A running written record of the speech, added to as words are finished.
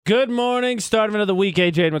Good morning. Start of another week.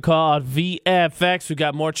 AJ and McCall on VFX. We've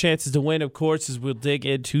got more chances to win, of course, as we'll dig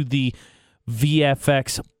into the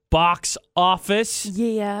VFX box office.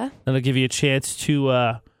 Yeah. And I'll give you a chance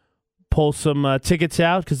to pull some tickets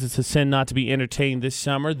out because it's a sin not to be entertained this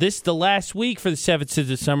summer. This is the last week for the 7 Sins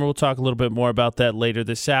of Summer. We'll talk a little bit more about that later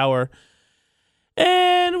this hour.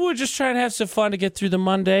 And we're just trying to have some fun to get through the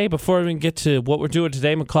Monday. Before we even get to what we're doing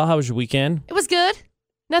today, McCall, how was your weekend? It was good.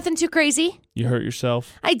 Nothing too crazy. You hurt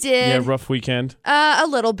yourself? I did. Yeah, rough weekend? A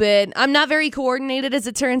little bit. I'm not very coordinated, as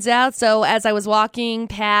it turns out. So as I was walking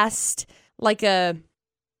past,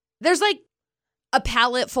 there's a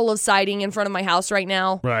pallet full of siding in front of my house right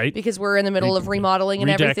now. Right. Because we're in the middle of remodeling and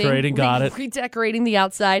everything. Redecorating, got it. Redecorating the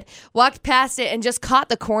outside. Walked past it and just caught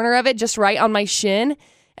the corner of it just right on my shin.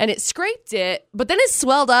 And it scraped it. But then it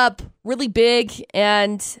swelled up really big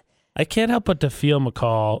and... I can't help but to feel,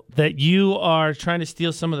 McCall, that you are trying to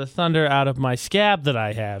steal some of the thunder out of my scab that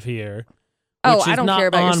I have here. Oh, I don't care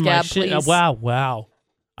about your scab, please. Wow.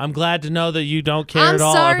 I'm glad to know that you don't care at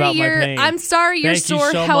all about my pain. I'm sorry you're Thank you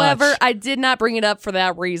sore. so However, much. I did not bring it up for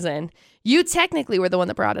that reason. You technically were the one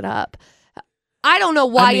that brought it up. I don't know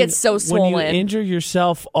why it's so swollen. When you injure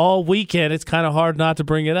yourself all weekend, it's kind of hard not to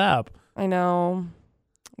bring it up. I know.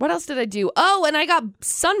 What else did I do? Oh, and I got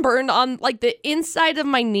sunburned on the inside of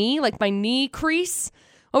my knee, my knee crease.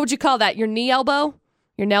 What would you call that? Your knee elbow?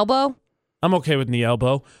 Your elbow? I'm okay with knee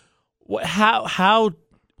elbow. How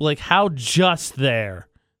just there?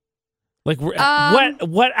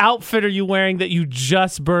 What outfit are you wearing that you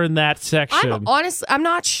just burned that section? I'm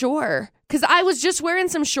not sure. Because I was just wearing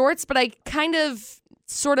some shorts, but I kind of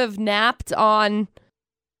sort of napped on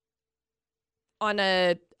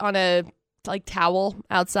a towel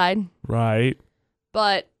outside. Right.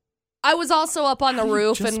 But I was also up on the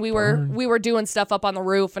roof and we burn? were doing stuff up on the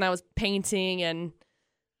roof and I was painting and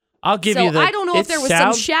I'll give you that. I don't know if there was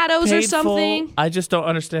some shadows or something. I just don't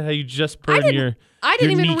understand how you just burned I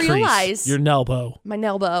didn't even realize. Your elbow. My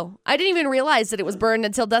elbow. I didn't even realize that it was burned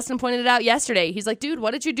until Dustin pointed it out yesterday. He's like, dude,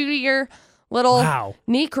 what did you do to your little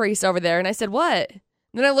knee crease over there? And I said, what? And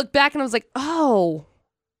then I looked back and I was like, oh.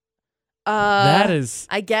 That is...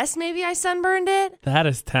 I guess maybe I sunburned it. That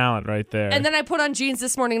is talent right there. And then I put on jeans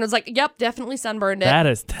this morning and I was like, yep, definitely sunburned it. That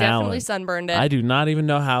is talent. Definitely sunburned it. I do not even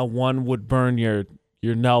know how one would burn your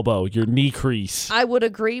elbow, your knee crease. I would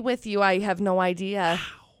agree with you. I have no idea.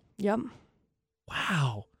 Wow. Yep.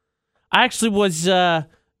 Wow. I actually was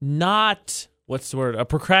not, a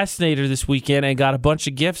procrastinator this weekend and got a bunch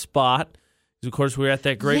of gifts bought. Of course, we were at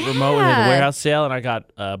that great remote and the warehouse sale, and I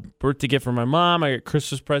got a birthday gift from my mom. I got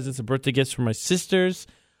Christmas presents and birthday gifts from my sisters.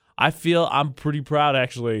 I'm pretty proud,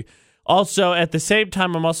 actually. Also, at the same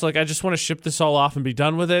time, I'm also I just want to ship this all off and be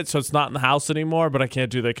done with it, so it's not in the house anymore, but I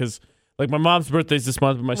can't do that because, my mom's birthday's this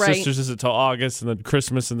month, but my sister's isn't until August, and then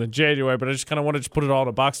Christmas, and then January, but I just kind of want to just put it all in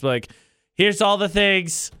a box and be here's all the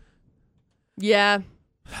things. Yeah.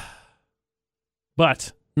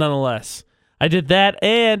 But, nonetheless, I did that,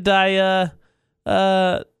 and I,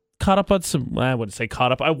 caught up on some, I wouldn't say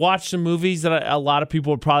caught up. I watched some movies that a lot of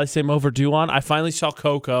people would probably say I'm overdue on. I finally saw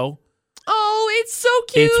Coco. Oh, it's so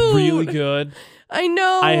cute. It's really good. I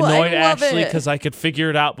know. I annoyed love Ashley it. because I could figure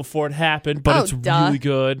it out before it happened, but it's really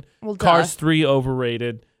good. Well, Cars 3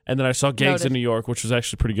 overrated. And then I saw Gangs Noted. in New York, which was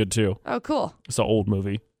actually pretty good too. Oh, cool. It's an old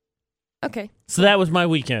movie. Okay. So that was my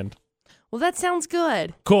weekend. Well, that sounds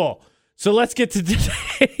good. Cool. So let's get to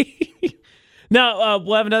today. Now,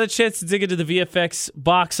 we'll have another chance to dig into the VFX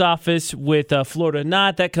box office with Florida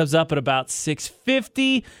Not. That comes up at about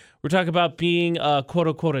 6:50. We're talking about being a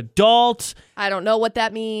quote-unquote adult. I don't know what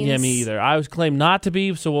that means. Yeah, me either. I was claimed not to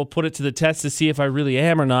be, so we'll put it to the test to see if I really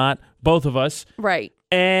am or not, both of us. Right.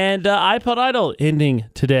 And iPod Idol ending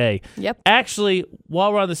today. Yep. Actually,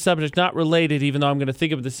 while we're on the subject, not related, even though I'm going to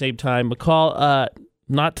think of it at the same time, McCall,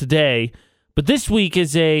 not today, but this week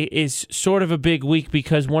is sort of a big week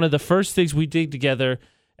because one of the first things we did together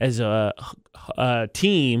as a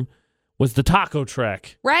team was the taco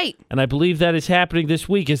trek. Right. And I believe that is happening this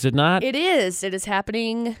week, is it not? It is. It is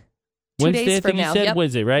happening 2 Wednesday, days I think from now. you said Yep.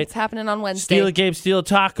 Wednesday, right? It's happening on Wednesday. Steal a game, steal a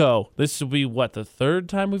taco. This will be, the third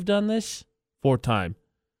time we've done this? Fourth time.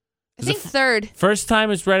 I think third. First time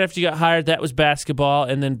was right after you got hired. That was basketball,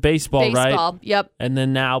 and then baseball, right? Baseball, yep. And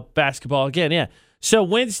then now basketball again, yeah. So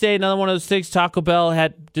Wednesday, another one of those things. Taco Bell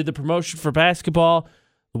did the promotion for basketball.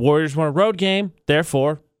 The Warriors won a road game.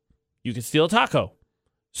 Therefore, you can steal a taco.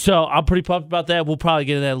 So I'm pretty pumped about that. We'll probably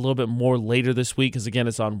get into that a little bit more later this week because, again,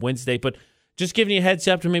 it's on Wednesday. But just giving you a heads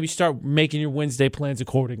up to maybe start making your Wednesday plans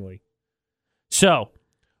accordingly. So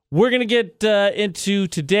We're going to get into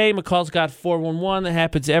today. McCall's got 411 that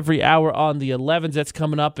happens every hour on the 11s. That's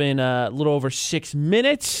coming up in a little over 6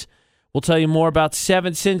 minutes. We'll tell you more about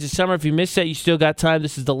 7 Sins of Summer. If you missed that, you still got time.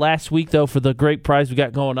 This is the last week, though, for the great prize we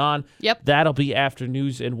got going on. Yep. That'll be after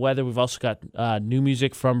news and weather. We've also got new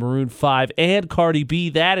music from Maroon 5 and Cardi B.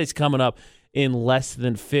 That is coming up in less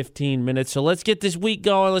than 15 minutes. So let's get this week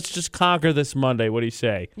going. Let's just conquer this Monday. What do you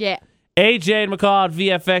say? Yeah. AJ and McCall at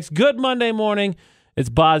VFX. Good Monday morning. It's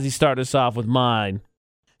Bozzy starting us off with mine.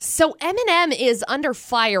 So Eminem is under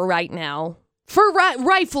fire right now. For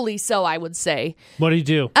rightfully so, I would say. What did he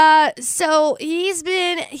do? So he was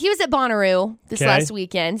at Bonnaroo this last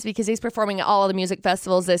weekend because he's performing at all of the music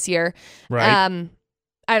festivals this year. Right.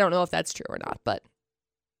 I don't know if that's true or not, but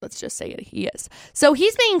let's just say he is. So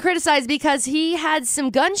he's being criticized because he had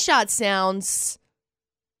some gunshot sounds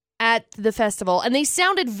at the festival, and they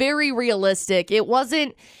sounded very realistic. It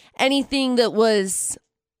wasn't anything that was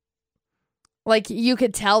like you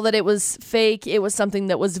could tell that it was fake. It was something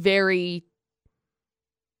that was very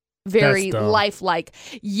lifelike.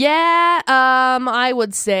 Yeah, I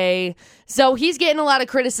would say. So he's getting a lot of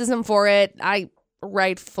criticism for it.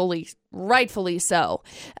 Rightfully so.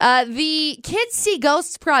 The Kids See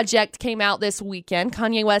Ghosts project came out this weekend.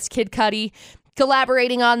 Kanye West, Kid Cudi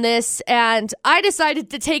collaborating on this, and I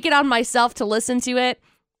decided to take it on myself to listen to it.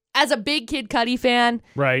 As a big Kid Cudi fan,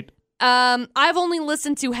 right. I've only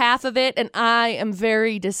listened to half of it, and I am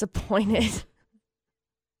very disappointed.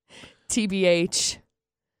 TBH.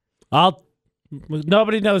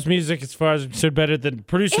 Nobody knows music as far as I'm concerned better than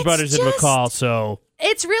Producer Butters and McCall, so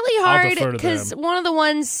it's really hard because one of the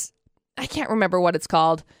ones, I can't remember what it's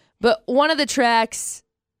called, but one of the tracks,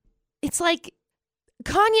 it's like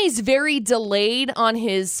Kanye's very delayed on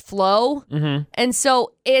his flow, and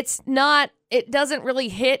so it doesn't really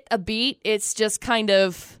hit a beat. It's just kind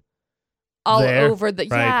of all over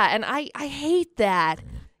the and I hate that.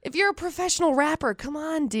 If you're a professional rapper, come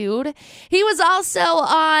on, dude. He was also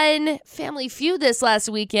on Family Feud this last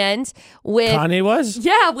weekend with Kanye was?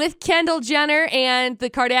 Yeah, with Kendall Jenner and the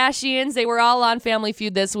Kardashians. They were all on Family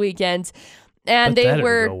Feud this weekend. And they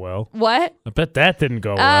were didn't go well. What? I bet that didn't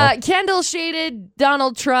go well. Kendall shaded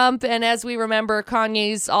Donald Trump, and as we remember,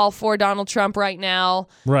 Kanye's all for Donald Trump right now.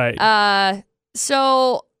 Right.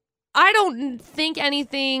 So I don't think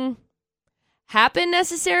anything happened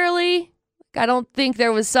necessarily. I don't think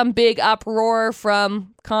there was some big uproar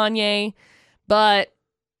from Kanye, but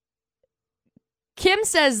Kim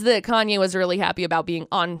says that Kanye was really happy about being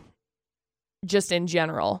on just in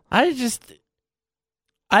general. I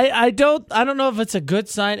don't know if it's a good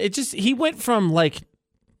sign. He went from like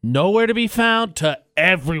nowhere to be found to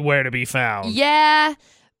everywhere to be found. Yeah.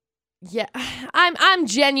 I'm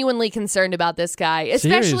genuinely concerned about this guy,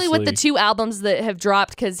 especially with the 2 albums that have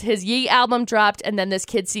dropped, because his Ye album dropped and then this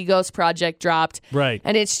Kids See Ghosts project dropped. Right.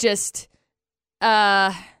 And it's just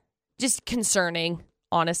concerning,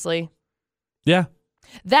 honestly. Yeah.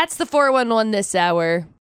 That's the 411 this hour.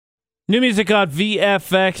 New music on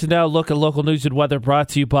VFX. Now look at local news and weather brought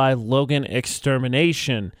to you by Logan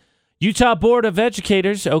Extermination. Utah Board of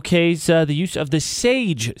Educators okays the use of the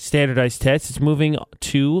SAGE standardized test. It's moving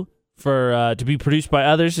to be produced by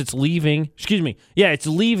others. It's leaving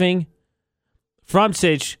from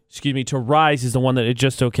SAGE, to RISE is the one that it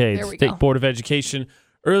just okayed. State Board of Education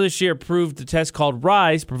earlier this year approved the test called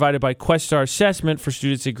RISE, provided by Questar Assessment for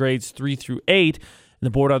students in grades 3 through 8. And the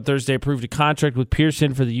board on Thursday approved a contract with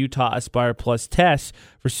Pearson for the Utah Aspire Plus tests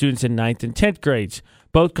for students in 9th and 10th grades.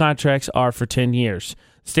 Both contracts are for 10 years.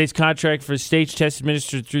 The state's contract for SAGE test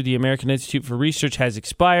administered through the American Institute for Research has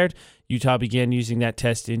expired. Utah began using that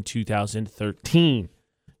test in 2013. You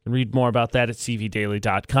can read more about that at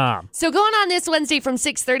cvdaily.com. So going on this Wednesday from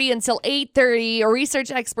 6:30 until 8:30,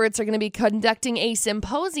 research experts are going to be conducting a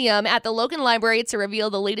symposium at the Logan Library to reveal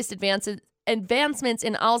the latest advancements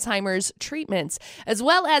in Alzheimer's treatments, as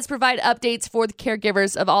well as provide updates for the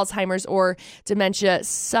caregivers of Alzheimer's or dementia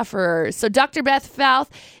sufferers. So Dr. Beth Fouth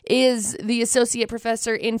is the Associate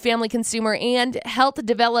Professor in Family Consumer and Health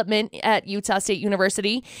Development at Utah State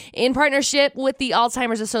University. In partnership with the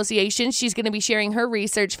Alzheimer's Association, she's going to be sharing her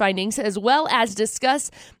research findings, as well as discuss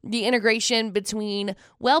the integration between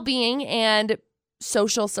well-being and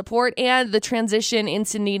social support and the transition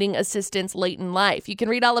into needing assistance late in life. You can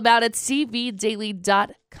read all about it at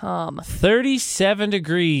cvdaily.com. 37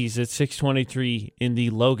 degrees at 623 in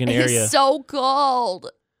the Logan area. It's so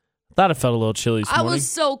cold. Thought it felt a little chilly this morning. I was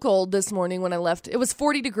so cold this morning when I left. It was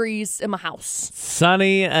 40 degrees in my house.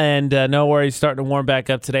 Sunny and no worries, starting to warm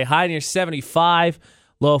back up today. High near 75,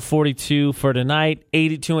 low 42 for tonight,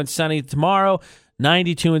 82 and sunny tomorrow,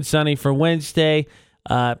 92 and sunny for Wednesday.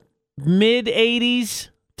 Mid 80s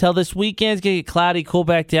till this weekend. It's going to get cloudy, cool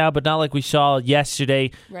back down, but not like we saw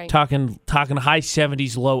yesterday. Right. Talking high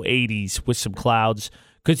 70s, low 80s with some clouds.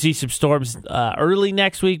 Could see some storms early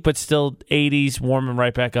next week, but still 80s, warming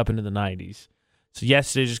right back up into the 90s. So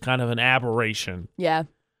yesterday just kind of an aberration. Yeah.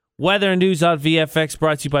 Weather and news on VFX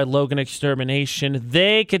brought to you by Logan Extermination.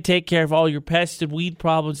 They can take care of all your pest and weed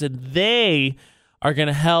problems, and they are going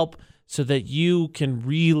to help so that you can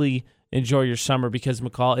really enjoy your summer because,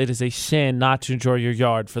 McCall, it is a sin not to enjoy your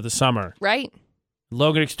yard for the summer. Right.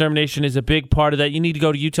 Logan Extermination is a big part of that. You need to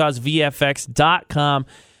go to utahsvfx.com.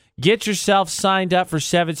 Get yourself signed up for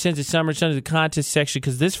 7 cents a summer. It's under the contest section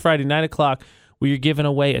because this Friday, 9 o'clock, we are giving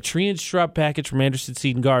away a tree and shrub package from Anderson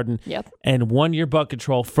Seed and Garden. Yep. And 1 year bug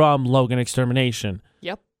control from Logan Extermination.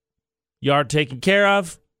 Yep. Yard taken care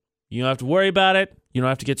of. You don't have to worry about it. You don't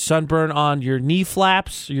have to get sunburn on your knee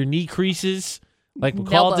flaps, your knee creases, like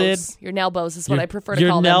McCall did. Your elbows is what I prefer to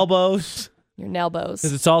call them. Your elbows. Your elbows.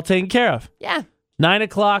 Because it's all taken care of. Yeah. 9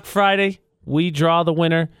 o'clock Friday, we draw the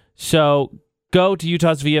winner. So go to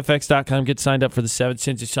utahsvfx.com, get signed up for the 7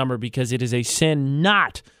 cents a summer because it is a sin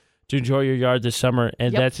not to enjoy your yard this summer,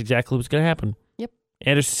 and that's exactly what's going to happen. Yep.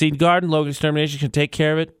 Anderson Seed Garden, Logan Extermination can take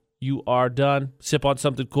care of it. You are done. Sip on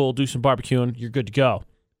something cool, do some barbecuing. You're good to go.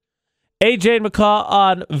 AJ and McCall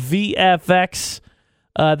on VFX.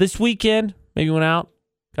 This weekend, maybe went out,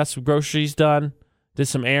 got some groceries done, did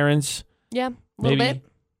some errands. Yeah, a little bit.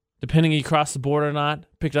 Depending if you crossed the border or not,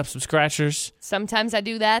 picked up some scratchers. Sometimes I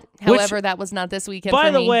do that. However, that was not this weekend for me.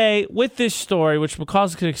 By the way, with with this story, which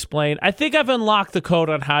McCall could explain, I think I've unlocked the code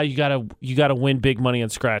on how you gotta win big money on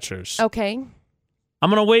scratchers. Okay. I'm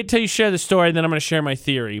going to wait till you share the story, and then I'm going to share my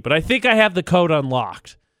theory. But I think I have the code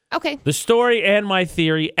unlocked. Okay. The story and my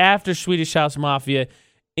theory after Swedish House Mafia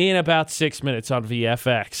in about 6 minutes on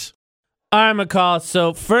VFX. All right, McCall.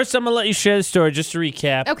 So first, I'm going to let you share the story just to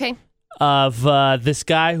recap. Okay. Of this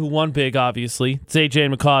guy who won big, obviously. It's AJ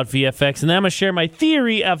and McCall at VFX. And then I'm going to share my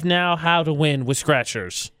theory of now how to win with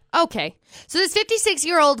scratchers. Okay. So this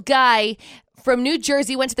 56-year-old guy from New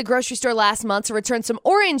Jersey went to the grocery store last month to return some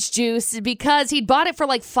orange juice because he'd bought it for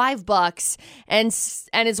like $5, and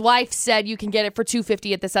his wife said you can get it for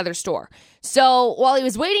 $2.50 at this other store. So while he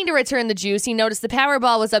was waiting to return the juice, he noticed the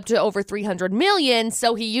Powerball was up to over $300 million,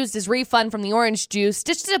 so he used his refund from the orange juice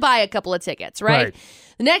just to buy a couple of tickets, right?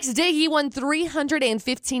 The next day, he won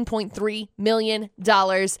 $315.3 million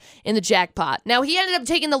in the jackpot. Now, he ended up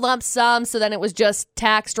taking the lump sum, so then it was just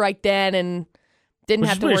taxed right then and didn't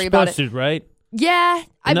have to worry about it. Right? Yeah,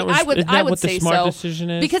 I would say so. Smart decision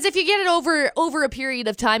is? Because if you get it over a period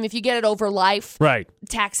of time, if you get it over life, right,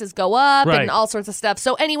 taxes go up and all sorts of stuff.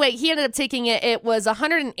 So anyway, he ended up taking it. It was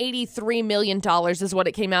 $183 million is what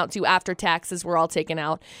it came out to after taxes were all taken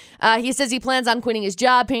out. He says he plans on quitting his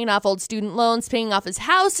job, paying off old student loans, paying off his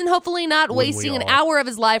house, and hopefully not wasting an hour of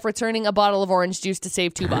his life returning a bottle of orange juice to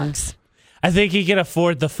save $2. I think he can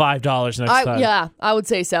afford the $5 next time. Yeah, I would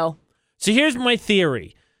say so. So here's my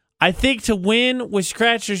theory. I think to win with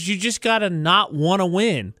scratchers, you just got to not want to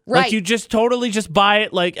win. Right. Like you just totally just buy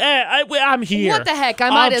it like, I'm here. What the heck?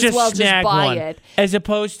 I might as well just buy it. As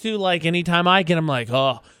opposed to like anytime I get them like,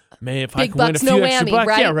 oh, man, if I can win a few no extra whammy, bucks.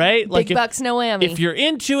 Right? Yeah, right? Like Big bucks, no whammy. If you're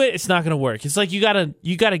into it, it's not going to work. It's like you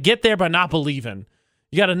gotta get there by not believing.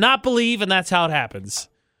 You got to not believe, and that's how it happens.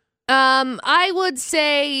 I would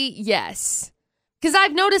say yes. Because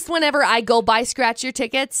I've noticed whenever I go buy scratch your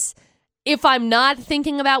tickets, if I'm not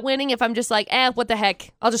thinking about winning, if I'm just like, what the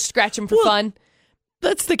heck, I'll just scratch them for fun.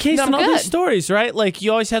 That's the case in all these stories, right? Like,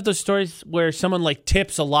 you always have those stories where someone, like,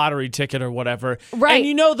 tips a lottery ticket or whatever. Right. And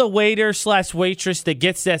you know the waiter/waitress that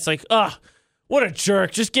gets that's like, what a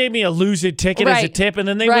jerk. Just gave me a losing ticket as a tip, and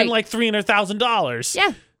then they win, like, $300,000.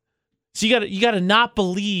 Yeah. So you gotta not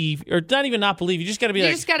believe, or not even not believe, you just gotta be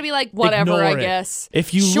you just gotta be like, whatever, I guess.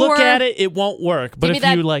 If you look at it, it won't work. But if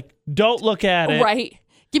you, like, don't look at it. Right.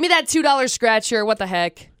 Give me that $2 scratcher. What the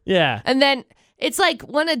heck? Yeah. And then it's like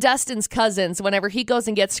one of Dustin's cousins, whenever he goes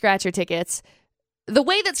and gets scratcher tickets, the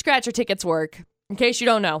way that scratcher tickets work, in case you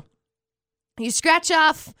don't know, you scratch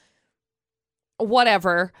off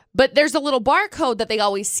whatever, but there's a little barcode that they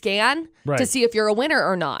always scan to see if you're a winner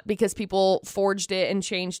or not, because people forged it and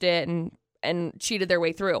changed it and cheated their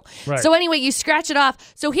way through. Right. So anyway, you scratch it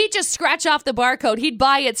off. So he'd just scratch off the barcode. He'd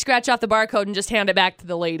buy it, scratch off the barcode, and just hand it back to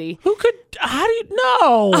the lady. How do you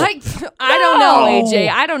know? I don't know, AJ.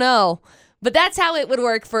 I don't know. But that's how it would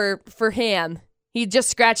work for him. He'd just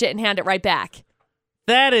scratch it and hand it right back.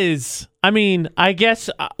 That is, I mean, I guess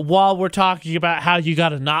while we're talking about how you got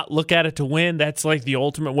to not look at it to win, that's like the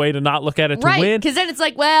ultimate way to not look at it to win. Right, because then it's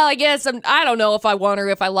like, well, I guess I don't know if I won or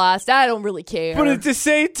if I lost. I don't really care. But at the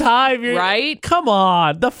same time, you're right. Come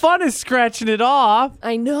on, the fun is scratching it off.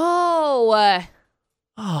 I know.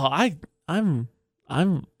 I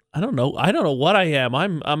don't know. I don't know what I am.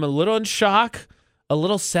 I'm a little in shock, a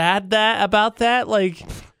little sad about that. Like,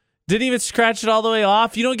 didn't even scratch it all the way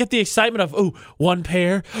off. You don't get the excitement of, ooh, one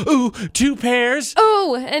pair, ooh, two pairs.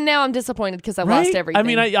 Oh, and now I'm disappointed because I lost everything. I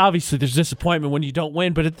mean, obviously there's disappointment when you don't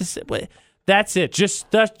win, but that's it.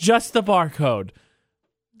 Just the barcode.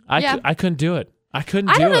 I couldn't do it. I don't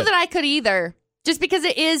know that I could either. Just because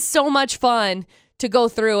it is so much fun to go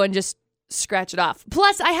through and just scratch it off.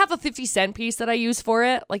 Plus, I have a 50-cent piece that I use for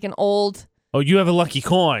it, like an old... Oh, you have a lucky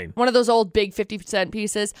coin. One of those old big 50-cent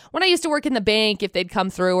pieces. When I used to work in the bank, if they'd come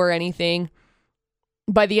through or anything,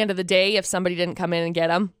 by the end of the day, if somebody didn't come in and get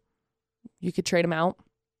them, you could trade them out.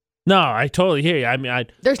 No, I totally hear you. I mean,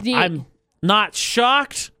 I'm not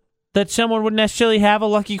shocked that someone would necessarily have a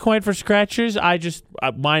lucky coin for scratchers.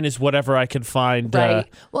 Mine is whatever I can find. Right.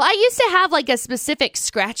 Well, I used to have like a specific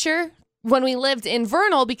scratcher when we lived in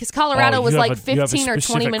Vernal because Colorado was like 15 or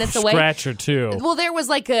 20 minutes away. Scratcher too. Well, there was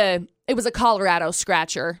like it was a Colorado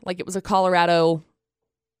scratcher. Like it was a Colorado,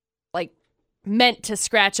 like meant to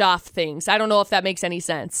scratch off things. I don't know if that makes any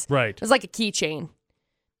sense. Right. It was like a keychain.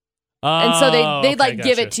 And so they'd like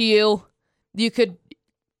give it to you. You could,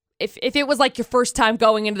 if it was like your first time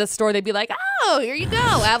going into the store, they'd be like, oh, here you go.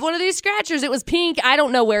 Have one of these scratchers. It was pink. I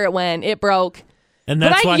don't know where it went. It broke.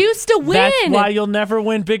 But I used to win. That's why you'll never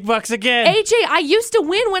win big bucks again. AJ, I used to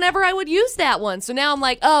win whenever I would use that one. So now I'm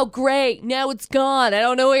like, oh, great. Now it's gone. I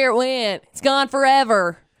don't know where it went. It's gone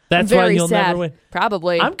forever. That's why you'll never win.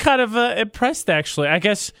 Probably. I'm kind of impressed, actually. I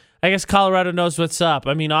guess Colorado knows what's up.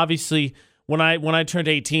 I mean, obviously, when I turned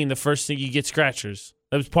 18, the first thing you get scratchers.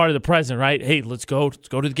 That was part of the present, right? Hey, let's go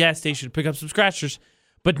to the gas station to pick up some scratchers.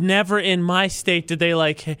 But never in my state did they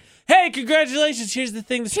like, hey, congratulations, here's the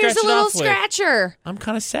thing to scratch it off with. Here's a little scratcher. I'm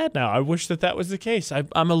kind of sad now. I wish that was the case.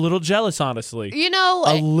 I'm a little jealous, honestly. You know.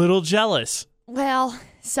 A little jealous. Well,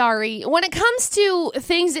 sorry. When it comes to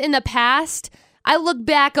things in the past, I look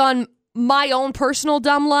back on my own personal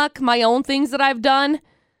dumb luck, my own things that I've done.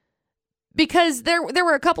 Because there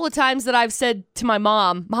were a couple of times that I've said to my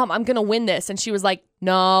mom, I'm going to win this. And she was like,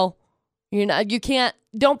 no, you can't.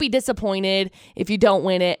 Don't be disappointed if you don't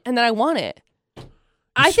win it. And then I won it.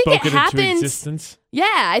 I think it happened. Yeah,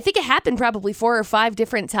 I think it happened probably 4 or 5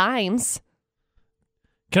 different times.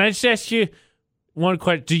 Can I just ask you one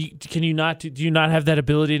question? Do you not have that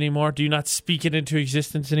ability anymore? Do you not speak it into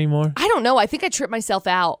existence anymore? I don't know. I think I tripped myself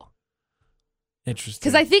out. Interesting.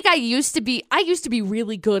 Because I think I used to be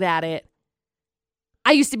really good at it.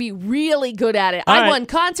 I won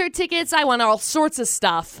concert tickets. I won all sorts of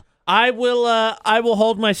stuff. I will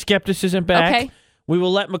hold my skepticism back. Okay. We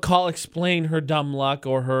will let McCall explain her dumb luck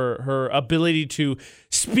or her ability to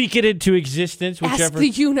speak it into existence. Ask the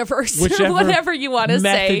universe, whatever you want to say.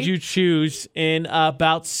 Method you choose in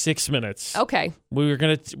about 6 minutes. Okay. We're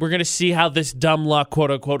gonna see how this dumb luck,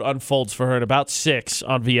 quote unquote, unfolds for her in about 6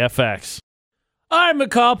 on VFX. All right,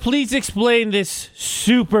 McCall, please explain this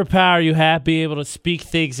superpower you have, being able to speak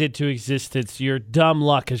things into existence, your dumb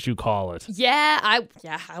luck, as you call it. Yeah, I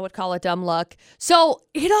would call it dumb luck. So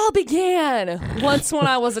it all began once when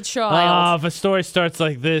I was a child. If a story starts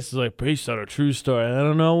like this, it's like based on a true story. I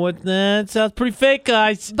don't know what that sounds pretty fake,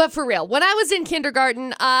 guys. But for real, when I was in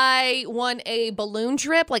kindergarten, I won a balloon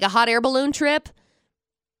trip, like a hot air balloon trip.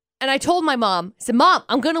 And I told my mom, I said, Mom,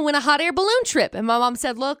 I'm going to win a hot air balloon trip. And my mom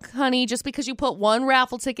said, look, honey, just because you put one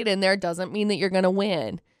raffle ticket in there doesn't mean that you're going to win.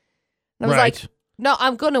 And I was like, no,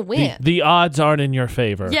 I'm going to win. The odds aren't in your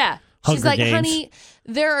favor. Yeah. She's like, honey,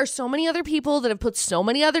 there are so many other people that have put so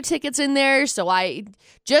many other tickets in there. So I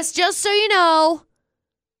just so you know,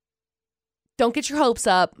 don't get your hopes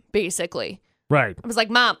up, basically. Right. I was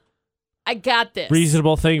like, Mom, I got this.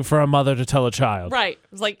 Reasonable thing for a mother to tell a child. Right. I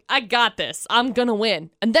was like, I got this. I'm going to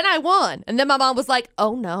win. And then I won. And then my mom was like,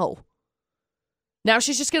 oh, no. Now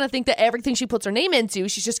she's just going to think that everything she puts her name into,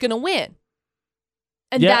 she's just going to win.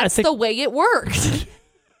 And that's the way it worked.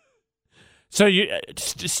 So you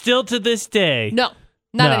still to this day? No,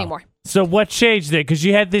 not anymore. So what changed it? Because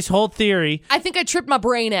you had this whole theory. I think I tripped my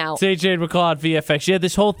brain out. It's AJ and McCall at VFX. You had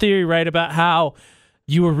this whole theory, right, about how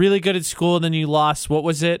you were really good at school and then you lost. What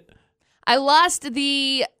was it? I lost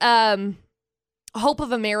the Hope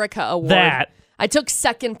of America award. I took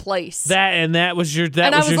second place. That was your.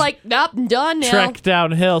 And I was like, nope, I'm done now. Trek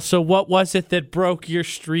downhill. So what was it that broke your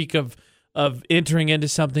streak of entering into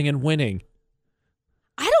something and winning?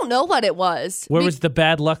 I don't know what it was. Where was the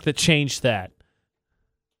bad luck that changed that?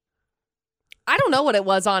 I don't know what it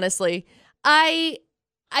was, honestly. I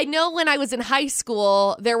know when I was in high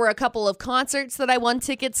school, there were a couple of concerts that I won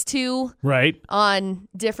tickets to. Right. On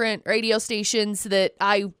different radio stations that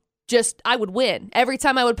I would win. Every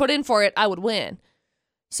time I would put in for it, I would win.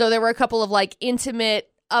 So there were a couple of like intimate,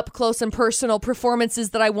 up close and personal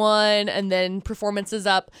performances that I won, and then performances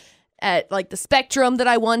up at like the Spectrum that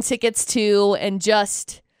I won tickets to, and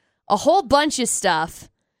just a whole bunch of stuff.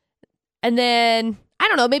 And then, I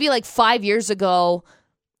don't know, maybe like 5 years ago,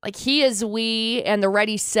 like He Is We and the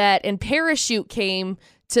Ready Set and Parachute came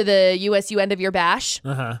to the USU End of Year Bash.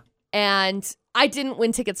 Uh-huh. And I didn't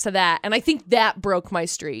win tickets to that. And I think that broke my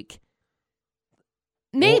streak.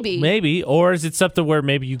 Maybe. Well, maybe. Or is it something where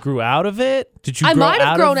maybe you grew out of it? Did you I grow might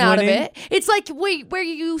have grown out of winning? it. It's like where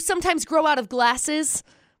you sometimes grow out of glasses.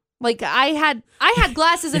 Like I had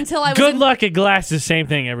glasses until I was Good luck at glasses. Same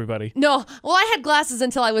thing, everybody. No. Well, I had glasses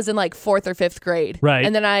until I was in like 4th or 5th grade. Right.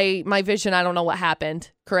 And then my vision, I don't know what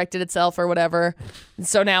happened, corrected itself or whatever. And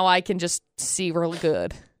so now I can just see really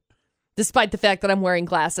good. Despite the fact that I'm wearing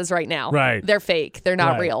glasses right now. Right. They're fake. They're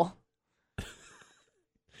not Right. real.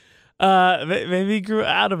 Maybe you grew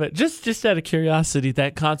out of it. Just out of curiosity,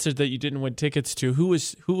 that concert that you didn't win tickets to, who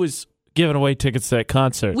was giving away tickets to that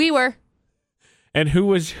concert? We were. And who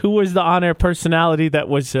was the on-air personality that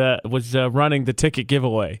was running the ticket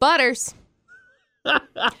giveaway? Butters.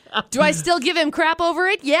 Do I still give him crap over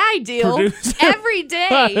it? Yeah, I do. Producer Every day.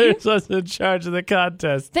 Butters was in charge of the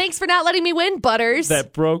contest. Thanks for not letting me win, Butters.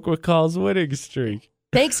 That broke McCall's winning streak.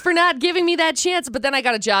 Thanks for not giving me that chance, but then I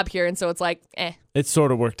got a job here, and so it's like, It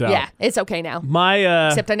sort of worked out. Yeah, it's okay now.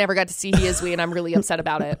 Except I never got to see He Is We, and I'm really upset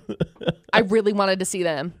about it. I really wanted to see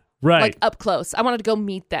them. Right. Like, up close. I wanted to go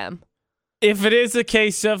meet them. If it is a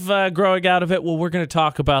case of growing out of it, well, we're going to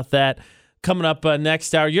talk about that coming up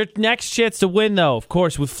next hour. Your next chance to win, though, of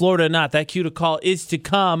course, with Florida or Not, that cue to call is to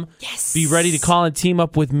come. Yes. Be ready to call and team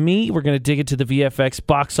up with me. We're going to dig into the VFX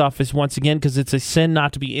box office once again because it's a sin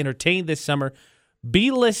not to be entertained this summer.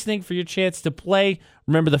 Be listening for your chance to play.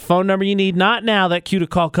 Remember the phone number you need. Not now. That cue to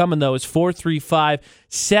call coming, though, is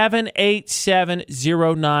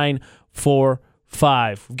 435-787-0945.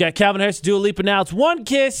 We've got Calvin Harris, Dua Lipa now. It's One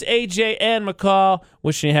Kiss, AJ and McCall.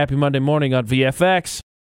 Wishing you a happy Monday morning on VFX.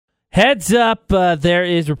 Heads up, there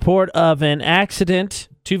is report of an accident.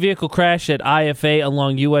 2-vehicle crash at IFA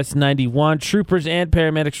along US 91. Troopers and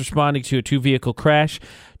paramedics responding to a 2-vehicle crash.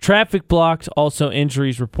 Traffic blocked, also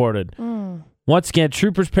injuries reported. Once again,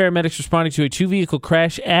 troopers, paramedics responding to a 2-vehicle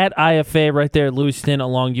crash at IFA right there at Lewiston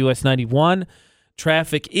along US 91.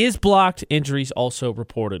 Traffic is blocked. Injuries also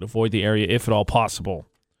reported. Avoid the area if at all possible.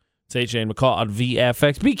 It's AJ and McCall on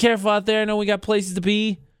VFX. Be careful out there. I know we got places to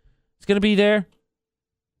be. It's going to be there.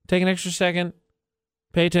 Take an extra second.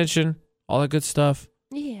 Pay attention. All that good stuff.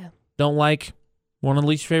 Yeah. Don't like one of the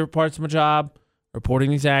least favorite parts of my job,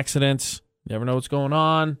 reporting these accidents. Never know what's going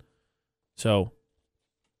on. So,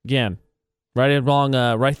 again, right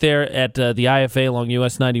there at the IFA along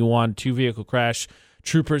US 91, 2-vehicle crash.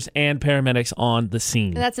 Troopers and paramedics on the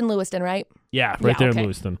scene. And that's in Lewiston, right? Yeah, right there in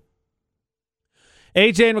Lewiston.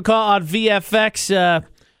 AJ and McCall on VFX.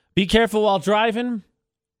 Be careful while driving,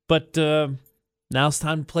 but now it's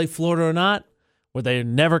time to play Florida or Not, where they're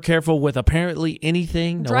never careful with apparently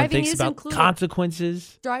anything. No one thinks about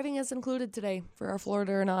consequences. Driving is included today for our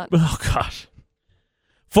Florida or Not. Oh, gosh.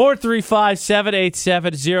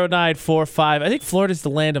 435-787-0945. I think Florida's the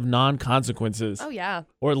land of non-consequences. Oh, yeah.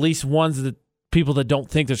 Or at least ones that people that don't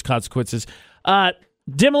think there's consequences.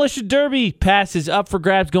 Demolition Derby passes up for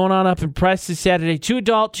grabs going on up in Preston Saturday. 2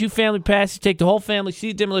 adult, 2 family passes. Take the whole family.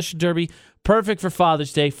 See the Demolition Derby. Perfect for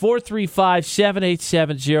Father's Day.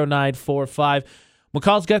 435-787-0945.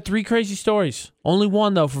 McCall's got 3 crazy stories. Only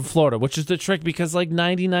one, though, from Florida, which is the trick because like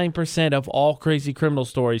 99% of all crazy criminal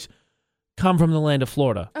stories come from the land of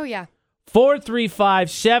Florida. Oh, yeah.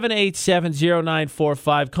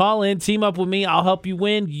 435-787-0945. Call in. Team up with me. I'll help you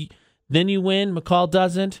win. Then you win. McCall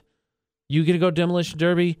doesn't. You get to go Demolition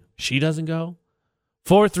Derby. She doesn't go.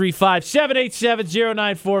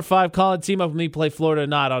 435-787-0945. Call and team up with me. Play Florida or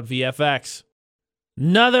Not on VFX.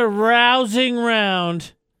 Another rousing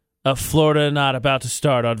round of Florida or Not about to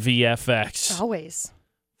start on VFX. Always.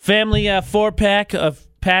 Family 4-pack of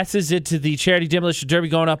passes into the Charity Demolition Derby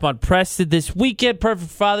going up on Preston this weekend. Perfect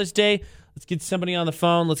for Father's Day. Let's get somebody on the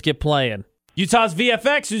phone. Let's get playing. Utah's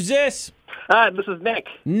VFX. Who's this? Hi, this is Nick.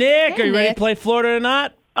 Nick, Hey, are you ready Nick. to play Florida or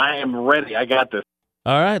Not? I am ready. I got this.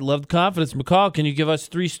 All right, love the confidence. McCall, can you give us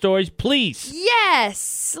 3 stories, please?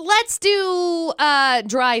 Yes. Let's do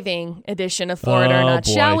driving edition of Florida or Not,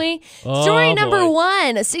 boy. shall we? Oh, Story number boy.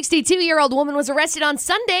 1. A 62-year-old woman was arrested on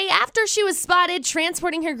Sunday after she was spotted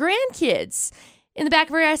transporting her grandkids in the back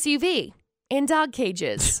of her SUV in dog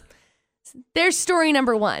cages. There's story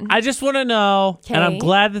number 1. I just want to know, Okay. and I'm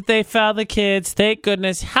glad that they found the kids. Thank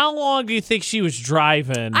goodness. How long do you think she was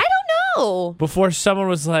driving I don't know. before someone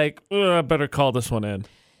was like, I better call this one in?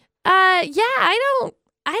 Yeah, I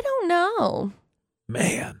don't know.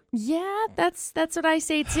 Man, Yeah, that's what I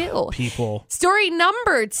say too. people. Story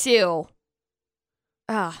number 2.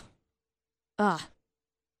 I'm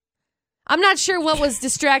not sure what was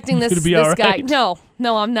distracting this Gonna be this all guy. right?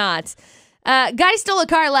 No, I'm not. Guy stole a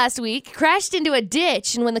car last week, crashed into a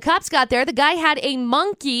ditch, and when the cops got there, the guy had a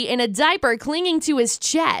monkey in a diaper clinging to his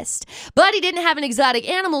chest. But he didn't have an exotic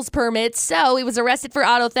animals permit, so he was arrested for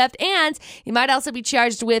auto theft, and he might also be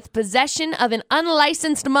charged with possession of an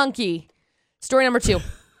unlicensed monkey. Story number 2.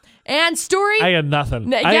 And story... I got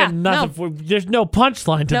nothing. I yeah, got nothing. There's no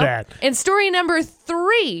punchline to Nope. that. And story number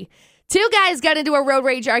 3. 2 guys got into a road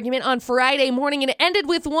rage argument on Friday morning, and it ended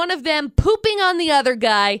with one of them pooping on the other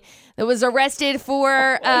guy that was arrested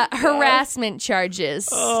for harassment charges.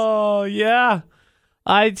 Oh, yeah.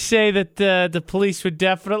 I'd say that the police would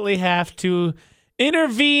definitely have to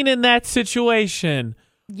intervene in that situation.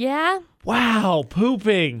 Yeah? Wow,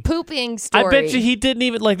 pooping. Pooping story. I bet you he didn't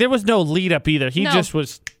even, there was no lead up either. He No. just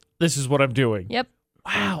was, this is what I'm doing. Yep.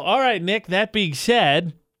 Wow. All right, Nick, that being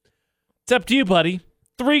said, it's up to you, buddy.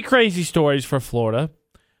 3 crazy stories for Florida.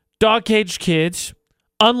 Dog caged kids,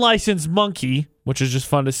 unlicensed monkey, which is just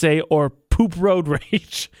fun to say, or poop road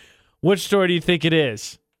rage. Which story do you think it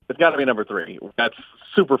is? It's got to be number 3. That's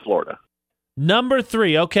super Florida. Number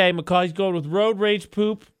 3. Okay, McCaw's going with road rage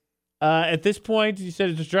poop. At this point, you said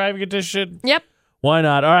it's a driving edition. Yep. Why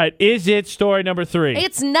not? All right. Is it story number 3?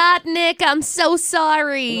 It's not, Nick. I'm so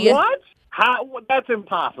sorry. What? How? That's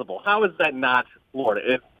impossible. How is that not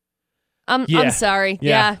Florida? I'm sorry.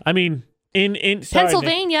 Yeah. Yeah. I mean, in sorry, Nick.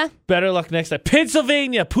 Pennsylvania. Better luck next time.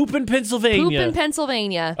 Pennsylvania. Poop in Pennsylvania. Poop in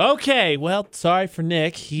Pennsylvania. Okay. Well, sorry for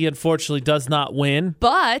Nick. He unfortunately does not win.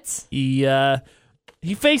 But He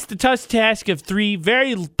faced the tough task of 3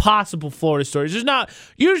 very possible Florida stories.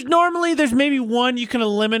 Normally there's maybe one you can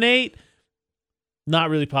eliminate. Not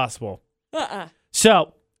really possible.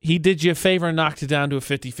 So he did you a favor and knocked it down to a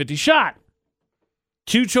 50-50 shot.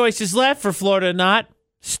 2 choices left for Florida or Not.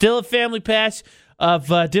 Still a family pass of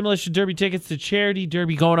Demolition Derby tickets to Charity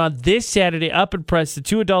Derby going on this Saturday up in Preston.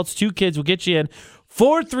 2 adults, 2 kids will get you in.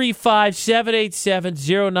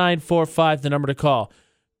 435-787-0945, the number to call.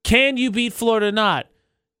 Can you beat Florida or Not?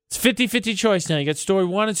 It's 50-50 choice now. You got story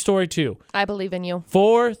 1 and story 2. I believe in you.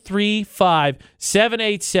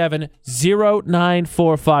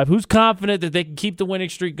 435-787-0945. Who's confident that they can keep the winning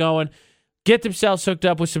streak going? Get themselves hooked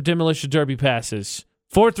up with some Demolition Derby passes.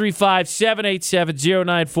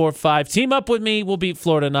 435-787-0945. Team up with me. We'll beat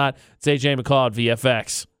Florida or Not. It's AJ McCall at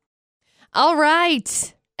VFX. All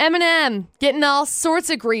right. Eminem getting all sorts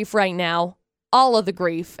of grief right now. All of the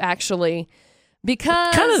grief, actually.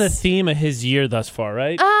 Because Kind of the theme of his year thus far,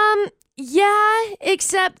 right? Yeah,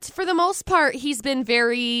 except for the most part, he's been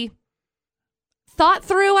very thought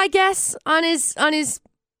through, I guess, on his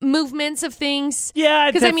movements of things.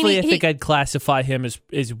 Yeah, 'Cause, definitely. I he- think I'd classify him as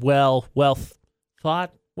well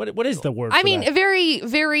thought. What is the word? I for mean, that? very,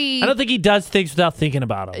 very. I don't think he does things without thinking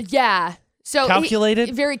about them. Yeah. So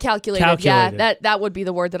Calculated? very calculated. Calculated. Yeah, that would be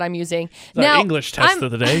the word that I'm using. It's our English test of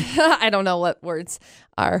the day. I don't know what words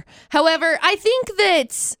are. However, I think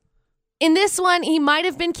that in this one he might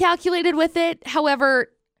have been calculated with it.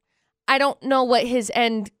 However, I don't know what his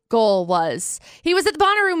end goal was. He was at the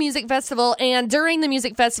Bonnaroo Music Festival, and during the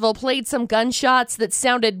music festival played some gunshots that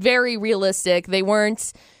sounded very realistic. They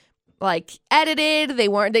weren't edited.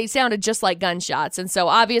 They sounded just like gunshots. And so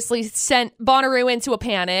obviously sent Bonnaroo into a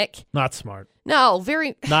panic. Not smart. No,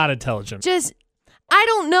 very Not intelligent. just I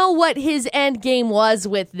don't know what his end game was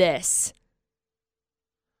with this.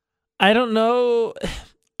 I don't know.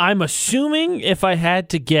 I'm assuming if I had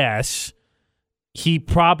to guess, he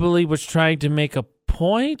probably was trying to make a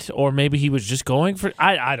point, or maybe he was just going for.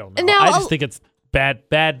 I don't know. Now, I just think it's bad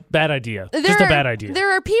idea. Just a bad idea.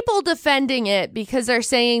 There are people defending it because they're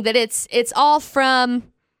saying that it's all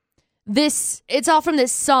from this. It's all from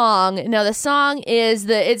this song. Now the song is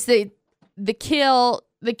the kill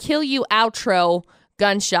you outro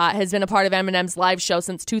gunshot has been a part of Eminem's live show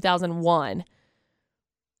since 2001.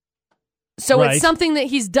 So Right. it's something that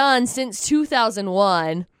he's done since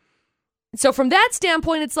 2001. So from that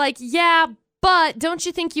standpoint, it's like, yeah, But don't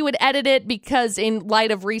you think you would edit it because in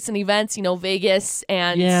light of recent events, Vegas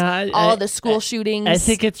and all the school shootings? I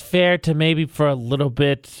think it's fair to maybe for a little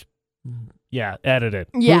bit, edit it.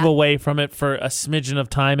 Yeah. Move away from it for a smidgen of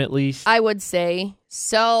time at least. I would say.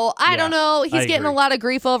 So, I don't know. He's getting a lot of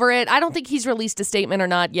grief over it. I don't think he's released a statement or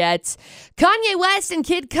not yet. Kanye West and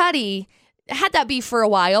Kid Cudi had that beef for a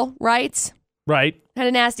while, right? Right. Had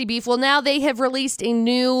a nasty beef. Well, now they have released a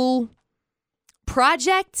new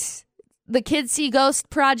project. The Kids See Ghost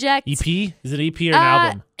project. EP? Is it EP or an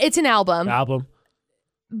album? It's an album. Album.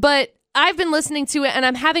 But I've been listening to it, and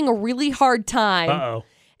I'm having a really hard time. Uh-oh.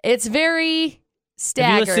 It's very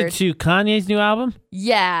staggered. Have you listened to Kanye's new album?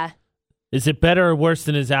 Yeah. Is it better or worse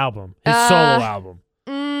than his album? His solo album?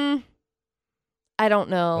 I don't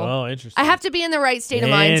know. Oh, interesting. I have to be in the right state of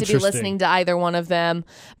mind to be listening to either one of them.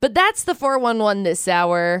 But that's the 411 this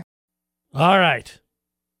hour. All right.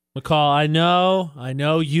 McCall, I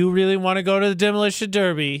know you really want to go to the Demolition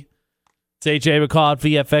Derby. It's AJ McCall at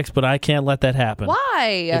VFX, but I can't let that happen.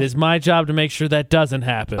 Why? It is my job to make sure that doesn't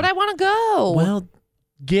happen. But I want to go. Well,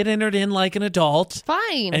 get entered in like an adult.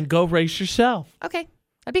 Fine. And go race yourself. Okay.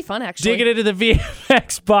 That'd be fun, actually. Digging into the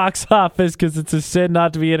VFX box office because it's a sin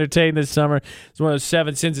not to be entertained this summer. It's one of those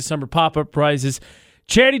 7 sins of summer pop-up prizes.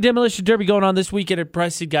 Charity Demolition Derby going on this weekend at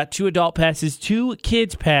Preston. Got 2 adult passes, 2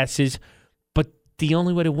 kids passes. The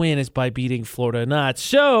only way to win is by beating Florida or not.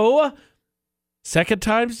 So, second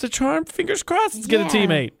time's the charm. Fingers crossed. Let's get a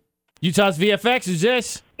teammate. Utah's VFX. Who's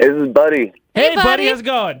this? This is Buddy. Hey, buddy. How's it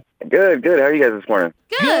going? Good. How are you guys this morning?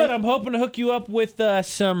 Good. I'm hoping to hook you up with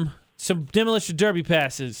some Demolition Derby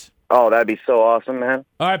passes. Oh, that'd be so awesome, man.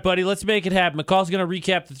 All right, buddy. Let's make it happen. McCall's going to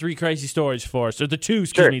recap the 3 crazy stories for us. Or the 2,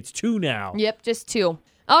 excuse me. It's 2 now. Yep, just 2.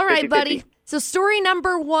 All right, 50-50. buddy. So story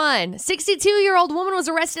number 1, 62-year-old woman was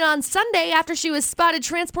arrested on Sunday after she was spotted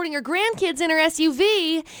transporting her grandkids in her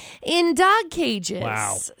SUV in dog cages.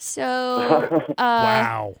 Wow. So,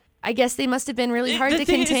 Wow. I guess they must have been really hard to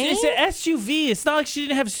contain. It's an SUV. It's not like she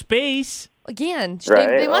didn't have space. Again, Right?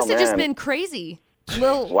 they must have just man. been crazy.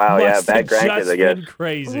 Little Wow, Must bad have grandkids, just I guess. been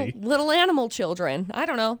crazy. little animal children. I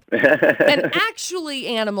don't know. An actually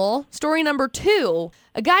animal. Story number 2.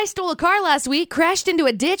 A guy stole a car last week, crashed into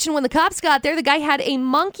a ditch, and when the cops got there, the guy had a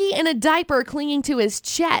monkey in a diaper clinging to his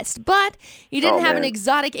chest. But he didn't have an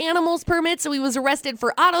exotic animals permit, so he was arrested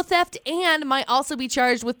for auto theft and might also be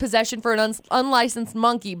charged with possession for an unlicensed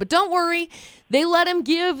monkey. But don't worry, they let him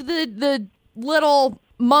give the little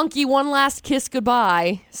monkey one last kiss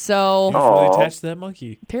goodbye. So Really attached to that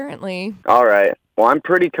monkey. apparently. All right. Well, I'm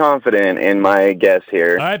pretty confident in my guess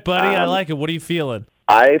here. All right, buddy. I like it. What are you feeling?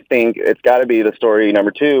 I think it's got to be the story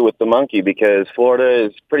number 2 with the monkey because Florida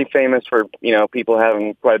is pretty famous for, people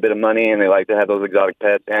having quite a bit of money and they like to have those exotic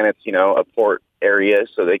pets and it's, a port area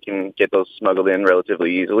so they can get those smuggled in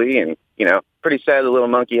relatively easily. And, pretty sad the little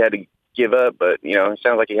monkey had to give up, but, it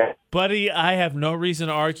sounds like he had. Buddy, I have no reason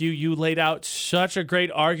to argue. You laid out such a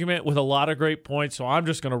great argument with a lot of great points, so I'm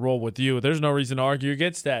just going to roll with you. There's no reason to argue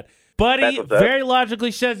against that. Buddy very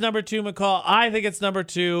logically says number 2, McCall. I think it's number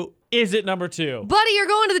 2. Is it number 2? Buddy, you're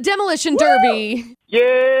going to the Demolition Derby.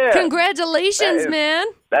 Yeah. Congratulations, man.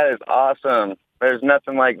 That is awesome. There's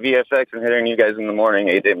nothing like VFX and hearing you guys in the morning,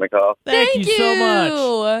 AJ McCall. Thank you so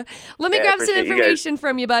much. Let me grab some appreciate you information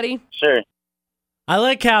from you, buddy. Sure. I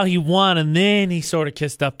like how he won, and then he sort of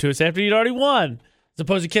kissed up to us after he'd already won. As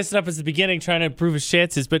opposed to kissing up at the beginning, trying to improve his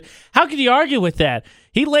chances. But how could you argue with that?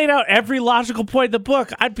 He laid out every logical point in the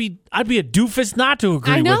book. I'd be a doofus not to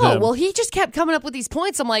agree with him. I know. Well, he just kept coming up with these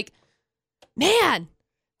points. I'm like, man,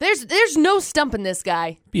 there's no stumping this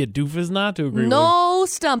guy. Be a doofus not to agree with him. No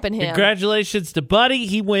stumping him. Congratulations to Buddy.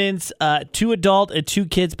 He wins 2 adult and 2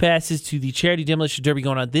 kids passes to the Charity Demolition Derby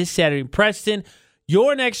going on this Saturday in Preston.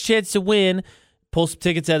 Your next chance to win. Pull some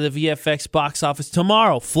tickets out of the VFX box office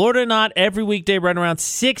tomorrow. Florida or not, every weekday right around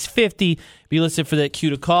 6:50. Be listening for that cue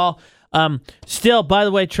to call. Still, by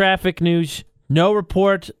the way, traffic news. No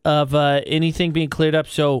report of anything being cleared up.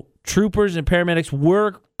 So troopers and paramedics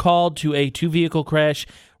were called to a 2-vehicle crash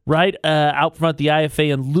right out front the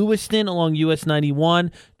IFA in Lewiston along US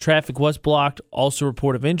 91. Traffic was blocked. Also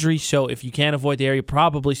report of injury. So if you can avoid the area,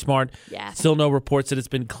 probably smart. Yeah. Still no reports that it's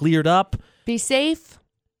been cleared up. Be safe.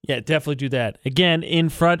 Yeah, definitely do that. Again, in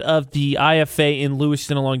front of the IFA in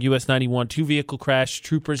Lewiston along US 91, 2-vehicle crash,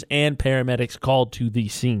 troopers and paramedics called to the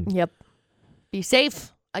scene. Yep. Be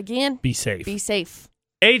safe. Again. Be safe. Be safe.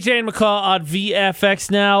 AJ and McCall on VFX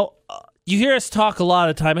now. You hear us talk a lot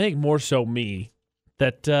of time, I think more so me,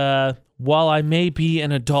 that while I may be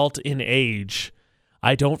an adult in age,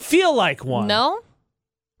 I don't feel like one. No?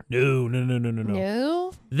 No.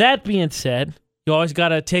 No? That being said, You always got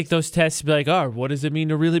to take those tests and be like, oh, what does it mean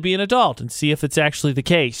to really be an adult, and see if it's actually the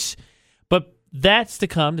case. But that's to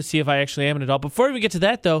come to see if I actually am an adult. Before we get to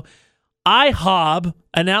that, though, IHOB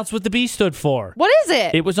announced what the B stood for. What is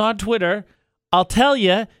it? It was on Twitter. I'll tell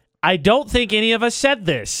you, I don't think any of us said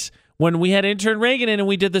this. When we had intern Reagan in and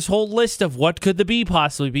we did this whole list of what could the B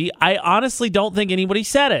possibly be, I honestly don't think anybody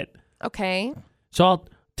said it. Okay. So I'll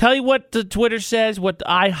tell you what the Twitter says, what the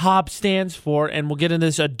IHOB stands for, and we'll get into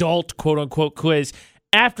this adult quote-unquote quiz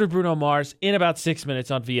after Bruno Mars in about 6 minutes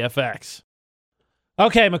on VFX.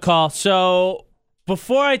 Okay, McCall, so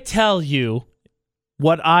before I tell you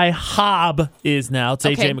what IHOB is now, it's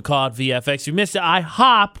AJ McCall at VFX. You missed it.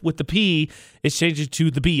 IHOP with the P is changed to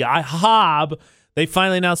the B. IHOB. They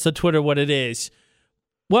finally announced on Twitter what it is.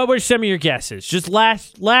 What were some of your guesses? Just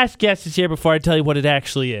last guesses here before I tell you what it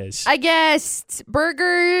actually is. I guessed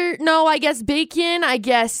burger. No, I guessed bacon. I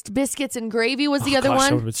guessed biscuits and gravy was the other one.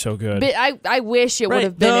 That would have been so good. I wish it would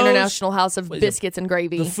have been International House of Biscuits and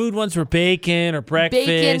Gravy. The food ones were bacon or breakfast.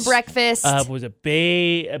 Bacon, breakfast. Was it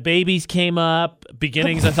babies came up.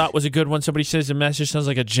 Beginnings I thought was a good one. Somebody says a message sounds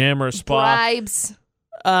like a gym or a spa. Bribes.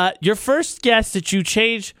 Your first guess that you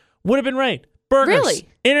changed would have been right. Burgers. Really?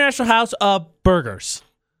 International House of Burgers.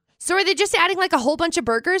 So are they just adding like a whole bunch of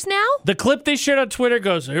burgers now? The clip they shared on Twitter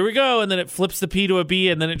goes, here we go, and then it flips the P to a B,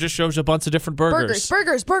 and then it just shows a bunch of different burgers.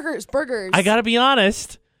 Burgers. I gotta be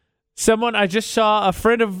honest. I just saw a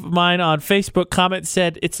friend of mine on Facebook comment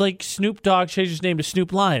said, it's like Snoop Dogg changed his name to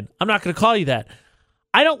Snoop Lion. I'm not going to call you that.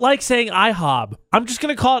 I don't like saying IHOB. I'm just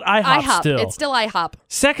going to call it IHOP still. It's still IHOP.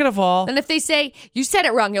 Second of all. And if they say, you said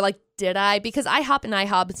it wrong, you're like, did I? Because IHOP and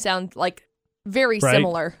IHOB sound like very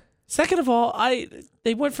similar. Second of all,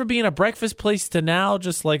 they went from being a breakfast place to now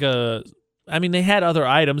just like they had other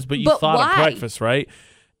items, but thought why? of breakfast, right?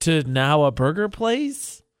 To now a burger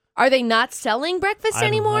place? Are they not selling breakfast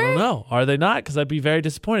anymore? I don't know. Are they not? Because I'd be very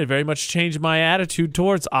disappointed. Very much changed my attitude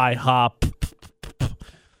towards IHOP.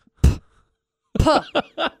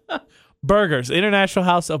 Burgers. International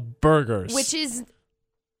House of Burgers. Which is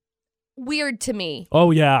weird to me.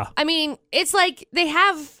 Oh, yeah. I mean, it's like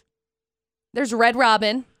there's Red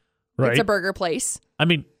Robin. Right. It's a burger place. I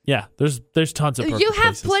mean, yeah, there's tons of burger places. You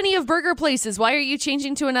have plenty of burger places. Why are you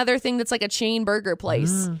changing to another thing that's like a chain burger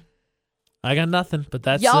place? I got nothing, but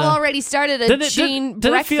that's... Y'all already started a chain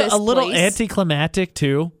breakfast Did it feel a little place. anticlimactic,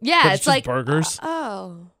 too? Yeah, it's like... burgers.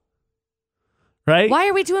 Right? Right? Why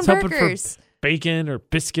are we doing burgers? For bacon or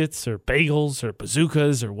biscuits or bagels or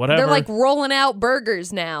bazookas or whatever. They're like rolling out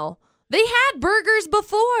burgers now. They had burgers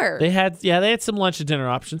before. They had some lunch and dinner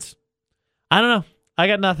options. I don't know. I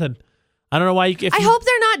got nothing. I don't know why I hope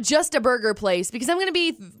they're not just a burger place because I'm going to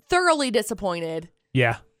be thoroughly disappointed.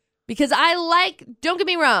 Yeah. Because don't get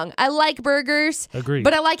me wrong, I like burgers. Agreed.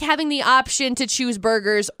 But I like having the option to choose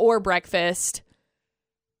burgers or breakfast.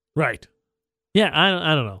 Right. Yeah,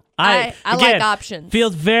 I don't know. I like options.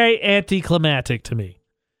 Feels very anticlimactic to me.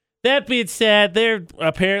 That being said, they're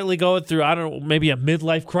apparently going through, I don't know, maybe a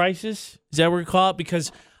midlife crisis. Is that what we call it? Because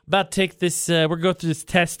I'm about to take this, we're going to go through this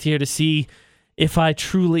test here to see if I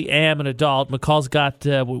truly am an adult. McCall's got,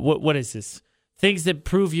 what is this? Things that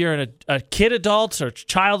prove you're a kid adult or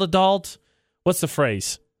child adult? What's the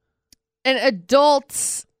phrase? An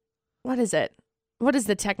adult, what is it? What is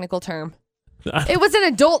the technical term? It was an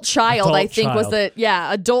adult child, adult I think, child. was the,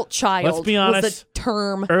 adult child. Let's be honest. Was the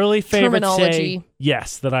term. Early favorites terminology. say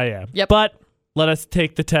yes, that I am. Yep. But let us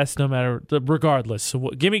take the test regardless. So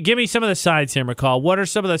give me some of the signs here, McCall. What are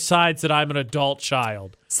some of the signs that I'm an adult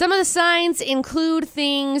child? Some of the signs include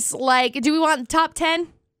things like, do we want top 10?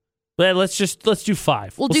 Well, let's do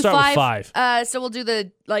 5. We'll do start 5. with 5. So we'll do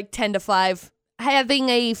the 10 to 5. Having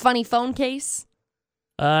a funny phone case.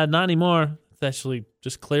 Not anymore. It's actually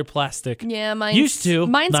just clear plastic. Yeah, mine's used to.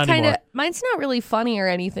 Mine's not anymore. Mine's not really funny or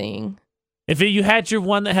anything. If you had your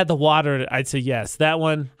one that had the water in it, I'd say yes. That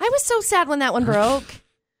one. I was so sad when that one broke.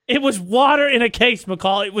 It was water in a case,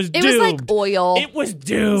 McCall. It was doomed. It was like oil. It was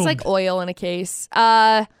doomed. It was like oil in a case.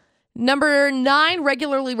 Number 9,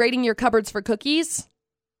 regularly rating your cupboards for cookies.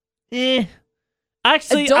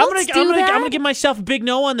 Actually, Adults I'm do that? gonna give myself a big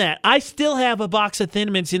no on that. I still have a box of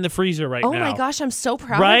Thin Mints in the freezer right now. Oh my gosh, I'm so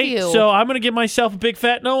proud right? of you. So I'm gonna give myself a big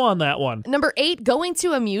fat no on that one. Number 8, going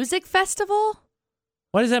to a music festival.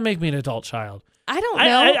 Why does that make me an adult child? I don't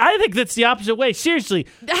know. I think that's the opposite way. Seriously,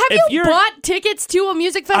 have you bought tickets to a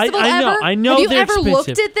music festival ever? I know. Have you they're ever expensive.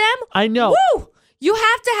 looked at them? I know. Woo! You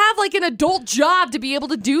have to have like an adult job to be able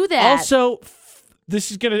to do that. Also,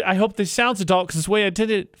 I hope this sounds adult because it's the way I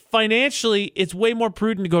intended it. Financially, it's way more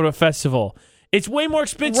prudent to go to a festival. It's way more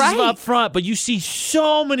expensive up front, but you see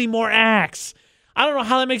so many more acts. I don't know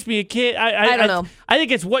how that makes me a kid. I don't know. I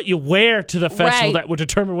think it's what you wear to the festival that would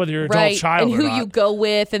determine whether you're an adult child and or who not. you go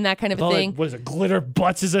with and that kind of a thing. What is it? Glitter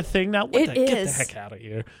butts is a thing now? Get the heck out of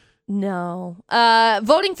here. No.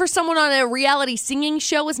 Voting for someone on a reality singing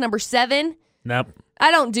show is number 7. Nope.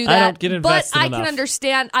 I don't do that. I don't get invested But enough.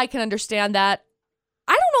 I can understand that.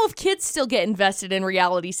 I don't know if kids still get invested in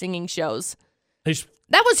reality singing shows.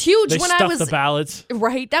 That was huge when I was the ballots.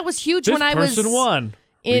 Right. That was huge This when I was person won.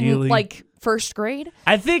 in Really? like first grade.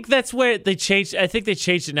 I think that's where they changed. I think they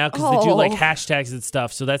changed it now because they do like hashtags and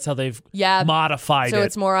stuff. So that's how they've modified it. So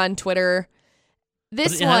it's more on Twitter.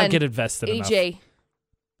 This one, I don't get invested AJ. enough.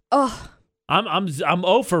 Oh, I'm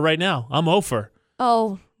over right now. I'm over.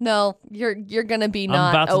 Oh no, you're gonna be I'm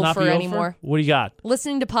about to not over be anymore. Over? What do you got?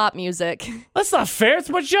 Listening to pop music. That's not fair. It's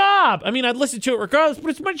my job. I mean, I'd listen to it regardless, but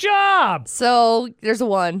it's my job. So there's a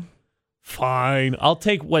 1. Fine. I'll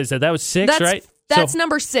take, what is that? That was 6, right? That's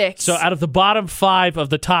number 6. So out of the bottom 5 of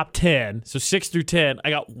the top 10, so 6 through 10, I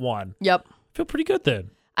got 1. Yep. I feel pretty good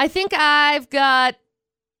then. I think I've got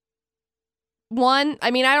 1.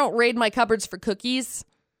 I mean, I don't raid my cupboards for cookies.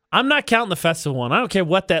 I'm not counting the festival one. I don't care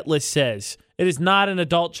what that list says. It is not an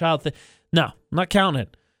adult child thing. No, I'm not counting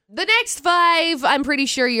it. The next 5, I'm pretty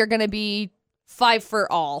sure you're going to be 5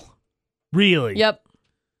 for all. Really? Yep.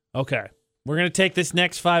 Okay. We're going to take this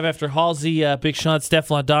next 5 after Halsey, Big Sean,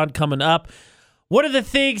 Stefflon Don coming up. What are the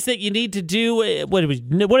things that you need to do? What are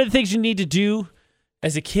the things you need to do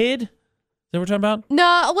as a kid? Is that what we're talking about?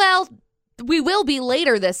 No, well, we will be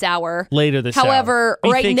later this hour. However,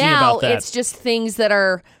 right now, it's just things that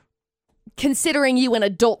are considering you an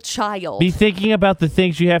adult child. Be thinking about the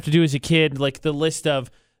things you have to do as a kid, like the list of,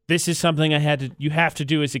 this is something you have to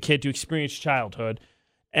do as a kid to experience childhood.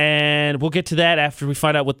 And we'll get to that after we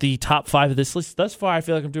find out what the top 5 of this list. Thus far, I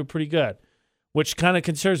feel like I'm doing pretty good, which kind of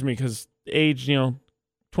concerns me because age,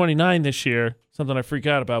 29 this year, something I freak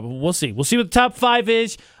out about. But we'll see. We'll see what the top 5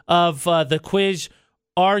 is of the quiz,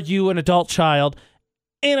 Are You an Adult Child?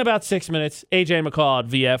 In about 6 minutes, AJ McCall at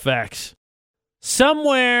VFX.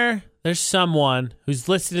 Somewhere, there's someone who's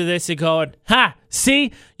listening to this and going, ha,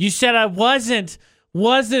 see, you said I wasn't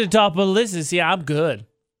adult, but listen, see, I'm good.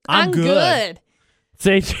 I'm good. It's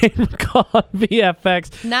AJ McCall on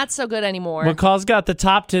VFX. Not so good anymore. McCall's got the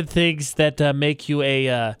top 10 things that make you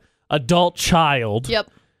a adult child. Yep.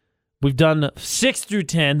 We've done 6 through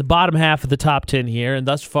 10, the bottom half of the top 10 here, and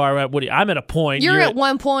thus far, I'm at a point. You're at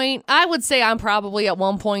 1 point. I would say I'm probably at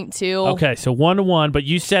 1.2. Okay, so 1-1, but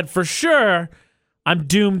you said for sure I'm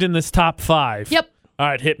doomed in this top 5. Yep. All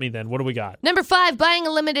right, hit me then. What do we got? Number 5, buying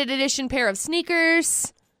a limited edition pair of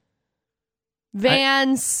sneakers.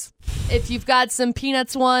 Vans, if you've got some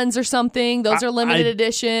Peanuts ones or something, those are limited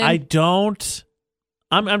edition. I don't.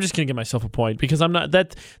 I'm just gonna give myself a point because I'm not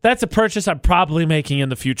that's a purchase I'm probably making in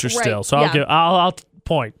the future still. So I'll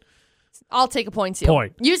point. I'll take a point too.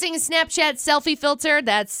 Point. Using a Snapchat selfie filter,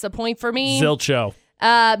 that's a point for me. Zilcho.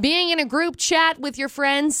 Being in a group chat with your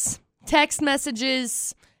friends, text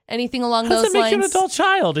messages, anything along How those does that make lines. you an adult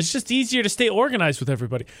child? It's just easier to stay organized with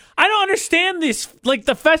everybody. I don't understand this. Like,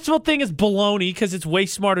 the festival thing is baloney because it's way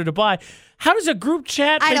smarter to buy. How does a group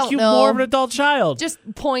chat make you more of an adult child? Just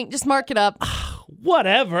mark it up.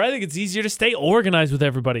 Whatever. I think it's easier to stay organized with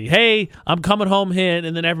everybody. Hey, I'm coming home hint,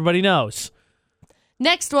 and then everybody knows.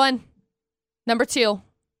 Next one. Number 2.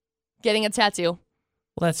 Getting a tattoo.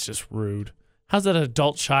 Well, that's just rude. How's that an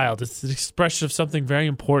adult child? It's an expression of something very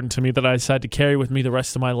important to me that I decide to carry with me the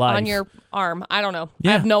rest of my life. On your arm. I don't know.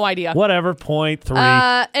 Yeah. I have no idea. Whatever. Point 3.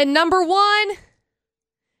 And number 1,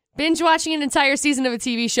 binge watching an entire season of a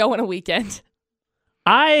TV show in a weekend.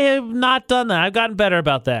 I have not done that. I've gotten better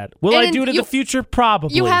about that. Will I do it in the future?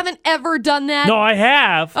 Probably. You haven't ever done that? No, I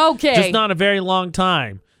have. Okay. Just not a very long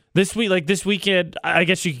time. This weekend, I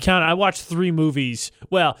guess you can count it. I watched 3 movies.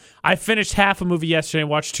 Well, I finished half a movie yesterday and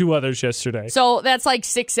watched 2 others yesterday. So that's like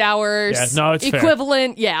 6 hours. Yeah, no, it's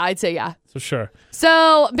equivalent. Fair. Yeah, I'd say yeah. So sure.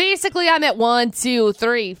 So basically, I'm at 1, 2,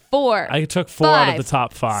 3, 4. I took 4 out of the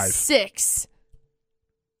top 5. 6.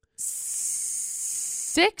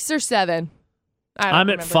 6 or 7? I'm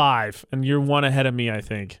at 5, and you're 1 ahead of me, I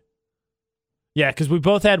think. Yeah, because we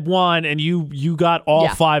both had 1, and you got all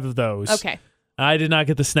 5 of those. Okay. I did not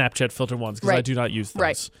get the Snapchat filter ones because I do not use those.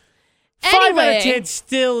 Right. 5 out of 10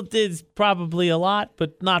 still is probably a lot,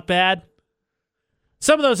 but not bad.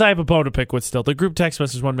 Some of those I have a bone to pick with still. The group text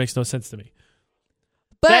message one makes no sense to me.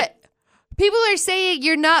 But people are saying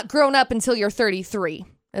you're not grown up until you're 33,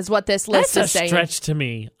 is what this list is saying. That's a stretch to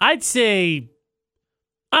me. I'd say,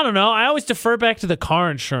 I don't know. I always defer back to the car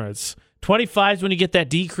insurance. 25 is when you get that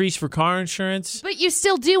decrease for car insurance. But you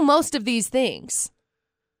still do most of these things.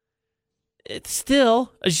 It's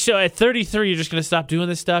still so at 33, you're just going to stop doing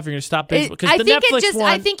this stuff. You're going to stop baseball because I the think Netflix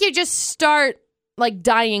one. I think you just start like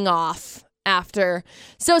dying off after.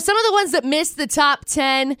 So some of the ones that missed the top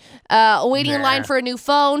 10, waiting in line for a new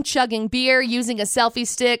phone, chugging beer, using a selfie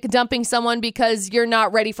stick, dumping someone because you're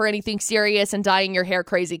not ready for anything serious, and dyeing your hair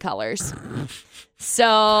crazy colors.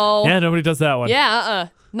 So yeah, nobody does that one. Yeah,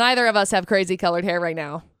 neither of us have crazy colored hair right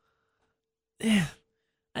now. Yeah.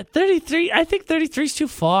 At 33, I think 33 is too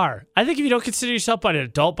far. I think if you don't consider yourself an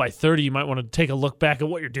adult by 30, you might want to take a look back at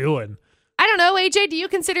what you're doing. I don't know, AJ, do you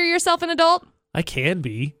consider yourself an adult? I can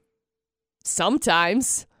be.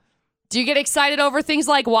 Sometimes. Do you get excited over things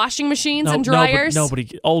like washing machines and dryers?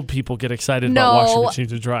 Old people get excited about washing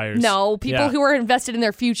machines and dryers. No, people who are invested in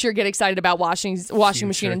their future get excited about washing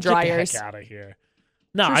machine and dryers. Get the heck out of here.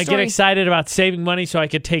 No, I get excited about saving money so I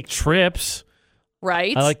could take trips.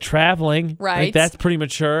 Right. I like traveling. Right. I think that's pretty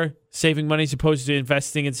mature. Saving money as opposed to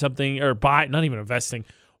investing in something or not even investing,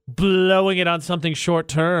 blowing it on something short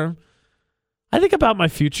term. I think about my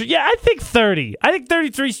future. Yeah, I think 30. I think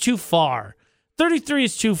 33 is too far. 33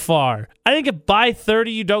 is too far. I think if by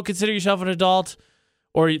 30 you don't consider yourself an adult,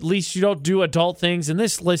 or at least you don't do adult things, and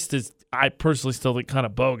this list is, I personally still think, kind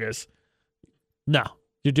of bogus. No.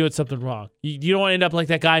 You're doing something wrong. You don't want to end up like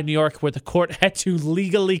that guy in New York where the court had to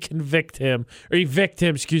legally evict him,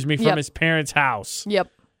 from his parents' house. Yep.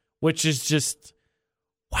 Which is just,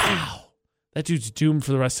 wow. That dude's doomed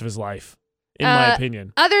for the rest of his life, in my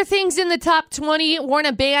opinion. Other things in the top 20, worn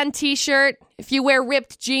a band t-shirt. If you wear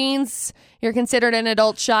ripped jeans, you're considered an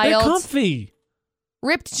adult child. They're comfy.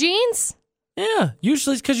 Ripped jeans? Yeah.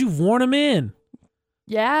 Usually it's because you've worn them in.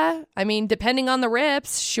 Yeah, I mean, depending on the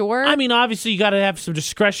rips, sure. I mean, obviously, you got to have some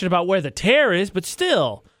discretion about where the tear is, but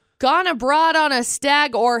still. Gone abroad on a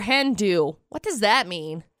stag or hen do. What does that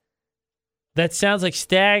mean? That sounds like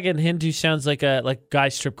stag, and Hindu sounds like guy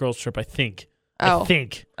strip, girl strip, I think. Oh. I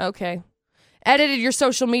think. Okay. Edited your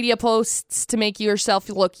social media posts to make yourself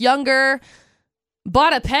look younger.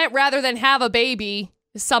 Bought a pet rather than have a baby.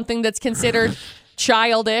 Something that's considered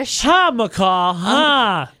childish. Ha, McCall,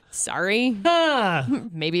 ha! Sorry. Huh.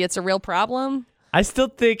 Maybe it's a real problem. I still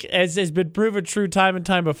think, as has been proven true time and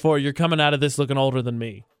time before, you're coming out of this looking older than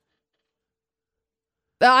me.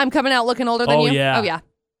 I'm coming out looking older than you? Yeah. Oh, yeah.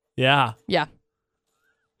 Yeah. Yeah.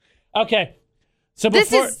 Okay. So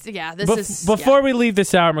before we leave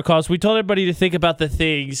this hour, McCall, we told everybody to think about the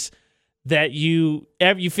things that you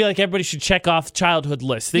feel like everybody should check off childhood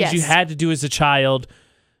lists. Things you had to do as a child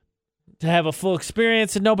to have a full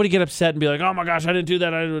experience, and nobody get upset and be like, oh my gosh, I didn't do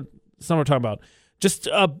that. That's not what we're talking about. Just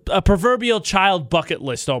a proverbial child bucket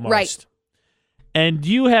list almost. Right. And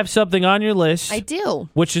you have something on your list. I do.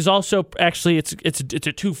 Which is also, actually, it's a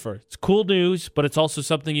twofer. It's cool news, but it's also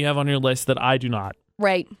something you have on your list that I do not.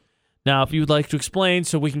 Right. Now, if you would like to explain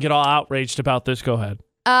so we can get all outraged about this, go ahead.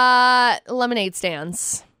 Lemonade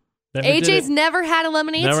stands. AJ's never had a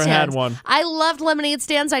lemonade stand. Never had one. I loved lemonade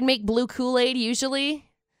stands. I'd make blue Kool-Aid usually.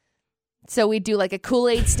 So we'd do like a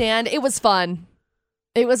Kool-Aid stand. It was fun.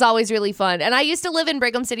 It was always really fun. And I used to live in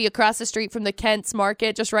Brigham City across the street from the Kent's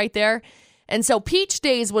Market, just right there. And so Peach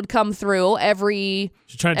Days would come through every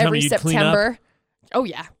September. Oh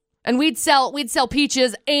yeah. And we'd sell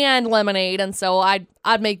peaches and lemonade, and so I'd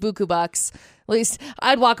make buku bucks. At least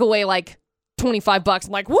I'd walk away like $25.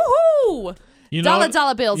 I'm like, woohoo!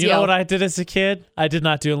 Dollar bills, You know what I did as a kid? I did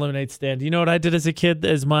not do a lemonade stand. You know what I did as a kid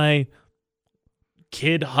as my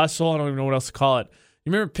kid hustle? I don't even know what else to call it.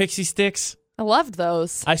 You remember Pixie Sticks? I loved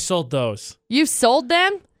those. I sold those. You sold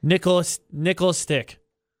them? Nickel a stick.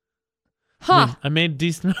 Huh. I made a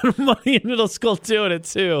decent amount of money in middle school doing it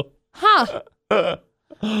too. Huh.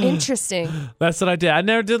 Interesting. That's what I did. I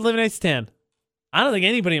never did lemonade stand. I don't think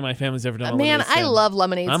anybody in my family's ever done a lemonade stand. Man, I love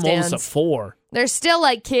lemonade stands. I'm almost a 4. There's still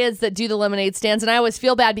like kids that do the lemonade stands, and I always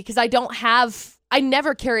feel bad because I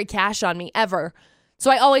never carry cash on me ever. So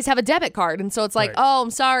I always have a debit card. And so it's like, oh, I'm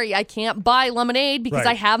sorry, I can't buy lemonade because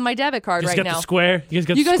I have my debit card right now. You guys got the square? You guys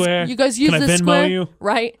got the square? You guys use the the square? Venmo you?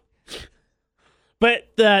 Right. But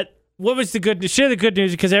what was the good news? Share the good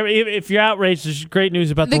news, because if you're outraged, there's great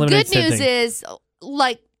news about the lemonade stand. The good news is,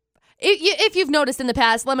 like, if you've noticed in the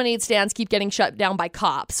past, lemonade stands keep getting shut down by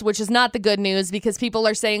cops, which is not the good news because people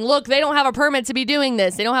are saying, look, they don't have a permit to be doing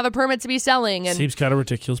this. They don't have a permit to be selling. And seems kind of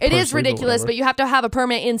ridiculous. It is ridiculous, but you have to have a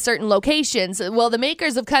permit in certain locations. Well, the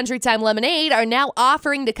makers of Country Time Lemonade are now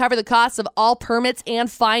offering to cover the costs of all permits and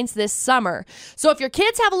fines this summer. So if your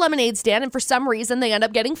kids have a lemonade stand and for some reason they end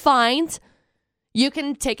up getting fined, you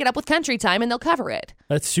can take it up with Country Time and they'll cover it.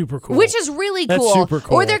 That's super cool. Which is really cool. That's super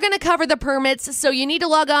cool. Or they're going to cover the permits. So you need to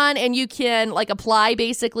log on and you can like apply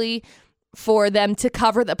basically for them to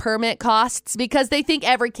cover the permit costs because they think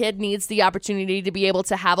every kid needs the opportunity to be able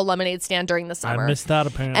to have a lemonade stand during the summer. I missed out,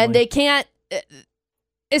 apparently. And they can't,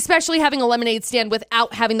 especially having a lemonade stand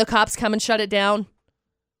without having the cops come and shut it down.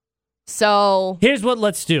 So here's what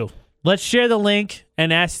let's do. Let's share the link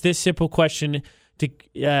and ask this simple question for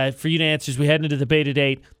you to answer as we head into the beta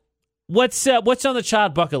date. What's on the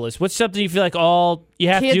child bucket list? What's something you feel like all you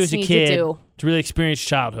have to do as a kid to really experience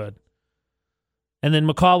childhood? And then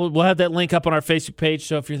McCall, we'll have that link up on our Facebook page.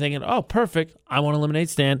 So if you're thinking, oh, perfect, I want a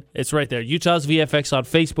lemonade stand, it's right there. Utah's VFX on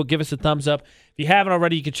Facebook. Give us a thumbs up. If you haven't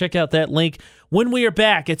already, you can check out that link. When we are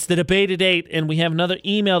back, it's the debate at 8, and we have another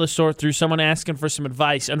email to sort through, someone asking for some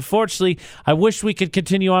advice. Unfortunately, I wish we could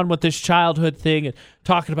continue on with this childhood thing and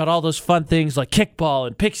talking about all those fun things like kickball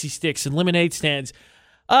and pixie sticks and lemonade stands.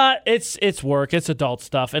 It's work, it's adult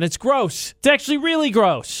stuff, and it's gross. It's actually really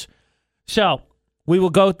gross. So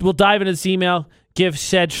we'll dive into this email, give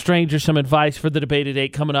said stranger some advice for the debate at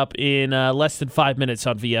 8 coming up in less than 5 minutes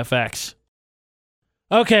on VFX.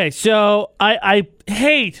 Okay, so I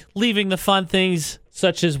hate leaving the fun things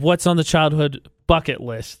such as what's on the childhood bucket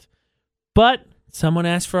list, but someone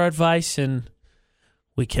asked for our advice and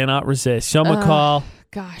we cannot resist. So McCall,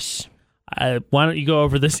 gosh, why don't you go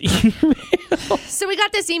over this email? So we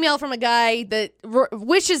got this email from a guy that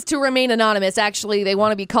wishes to remain anonymous. Actually, they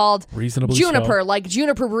want to be called reasonably Juniper, so. like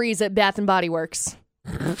Juniper Breeze at Bath and Body Works.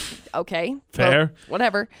 Okay, fair. Well,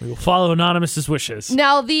 whatever. We will follow Anonymous's wishes.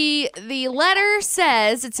 Now the letter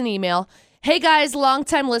says, it's an email. Hey guys,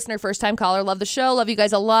 longtime listener, first time caller. Love the show. Love you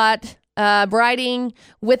guys a lot. Writing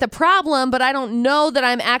with a problem, but I don't know that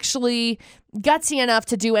I'm actually gutsy enough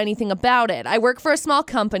to do anything about it. I work for a small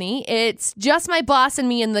company. It's just my boss and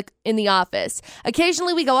me in the office.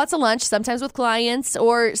 Occasionally we go out to lunch, sometimes with clients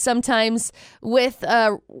or sometimes with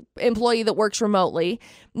a employee that works remotely.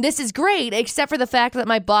 This is great, except for the fact that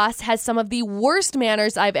my boss has some of the worst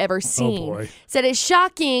manners I've ever seen. Oh boy. Said it's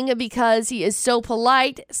shocking because he is so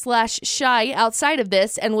polite/shy outside of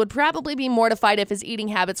this and would probably be mortified if his eating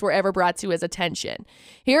habits were ever brought to his attention.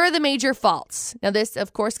 Here are the major faults. Now this,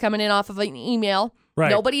 of course, coming in off of an email. Right.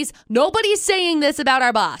 Nobody's saying this about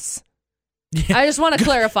our boss. I just want to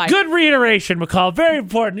clarify. Good reiteration, McCall. Very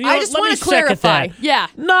important. I just want to clarify. Yeah.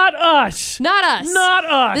 Not us. Not us. Not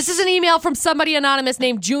us. This is an email from somebody anonymous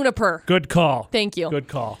named Juniper. Good call. Thank you. Good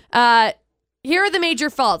call. Here are the major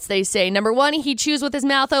faults, they say. Number 1, he chews with his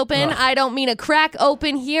mouth open. Ugh. I don't mean a crack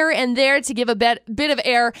open here and there to give a bit of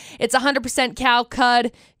air. It's 100% cow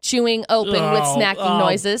cud chewing open with snacking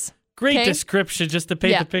noises. Great description just to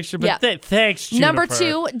paint the picture, but thanks, Juniper. Number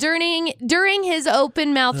 2, during his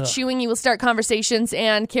open mouth chewing, he will start conversations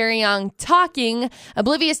and carry on talking,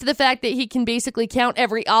 oblivious to the fact that he can basically count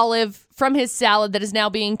every olive from his salad that is now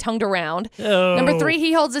being tongued around. Oh. Number 3,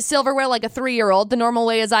 he holds a silverware like a 3-year-old. The normal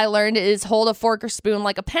way, as I learned, is hold a fork or spoon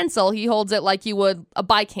like a pencil. He holds it like you would a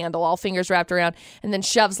bike handle, all fingers wrapped around, and then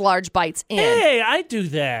shoves large bites in. Hey, I do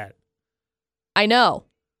that. I know.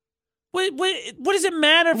 What does it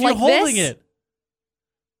matter if Like you're holding this? it?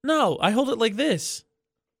 No, I hold it like this.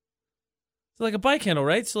 It's like a bike handle,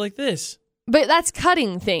 right? So like this. But that's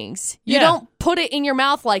cutting things. You don't put it in your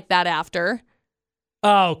mouth like that after.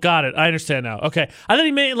 Oh, got it. I understand now. Okay. I thought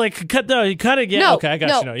he made like cut it. Yeah. No, okay, I got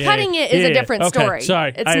no, you now. Yeah, cutting it is a different Okay, story.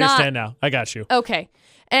 sorry. It's I not- understand now. I got you. Okay.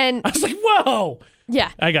 And I was like, whoa.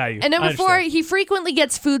 yeah. I got you. And number I 4, understand. he frequently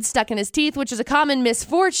gets food stuck in his teeth, which is a common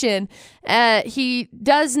misfortune. He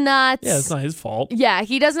does not. Yeah, it's not his fault. Yeah,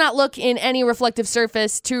 he does not look in any reflective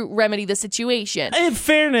surface to remedy the situation. In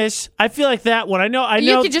fairness, I feel like that one. I know.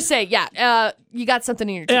 You could just say, you got something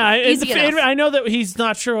in your teeth. Yeah, Easy enough. I know that he's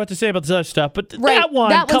not sure what to say about this other stuff, but Right, that one,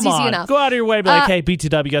 that one's come easy on, enough. go out of your way, and be like, hey,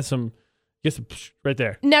 BTW, you got some right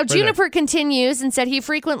there. Now, Right there. Juniper continues and said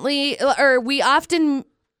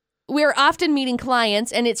we're often meeting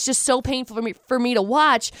clients, and it's just so painful for me to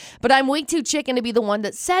watch, but I'm way too chicken to be the one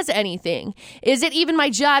that says anything. Is it even my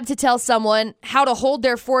job to tell someone how to hold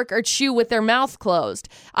their fork or chew with their mouth closed?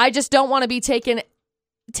 I just don't want to be taken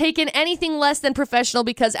anything less than professional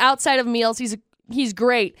because outside of meals, he's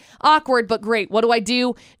great. Awkward, but great. What do I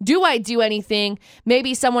do? Do I do anything?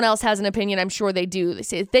 Maybe someone else has an opinion. I'm sure they do. They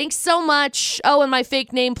say, thanks so much. Oh, and my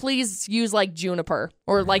fake name, please use like Juniper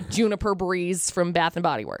or like Juniper Breeze from Bath and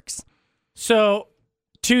Body Works. So,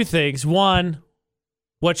 2 things. 1,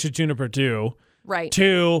 what should Juniper do? Right.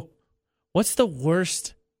 2, what's the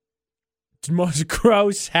worst, most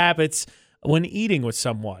gross habits when eating with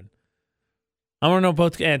someone? I want to know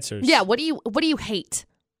both answers. Yeah, what do you hate?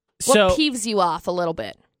 What So, peeves you off a little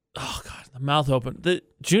bit? oh god, the mouth open. The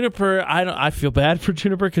Juniper, I feel bad for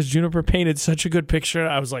Juniper because Juniper painted such a good picture.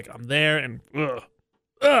 I was like, I'm there and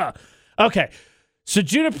ugh. Okay. So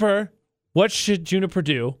Juniper what should Juniper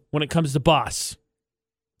do when it comes to boss?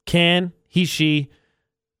 Can he, she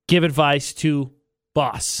give advice to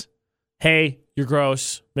boss? Hey, you're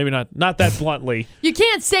gross. Maybe not that bluntly. You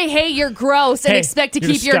can't say, hey, you're gross and expect to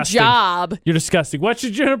keep your job. You're disgusting. What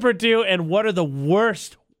should Juniper do, and what are the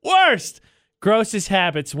worst, grossest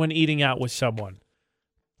habits when eating out with someone?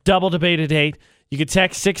 Double debate at 8. You can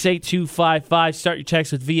text 68255. Start your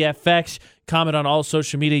text with VFX. Comment on all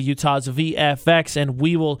social media, Utah's VFX, and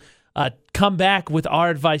we will come back with our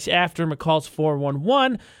advice after McCall's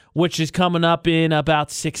 411, which is coming up in about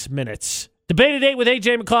 6 minutes. Debate at 8 with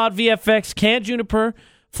AJ McCall at VFX. Can Juniper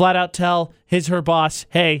flat out tell her boss,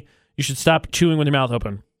 hey, you should stop chewing with your mouth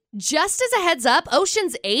open? Just as a heads up,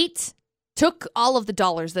 Ocean's 8 took all of the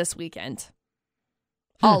dollars this weekend.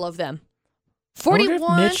 All of them. 41. I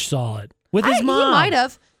wonder if Mitch saw it with his mom.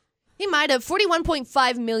 He might have.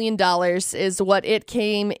 $41.5 million is what it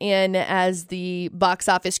came in as the box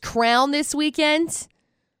office crown this weekend.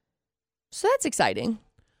 So that's exciting.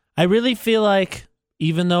 I really feel like,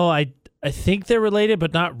 even though I think they're related,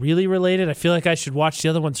 but not really related, I feel like I should watch the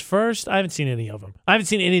other ones first. I haven't seen any of them. I haven't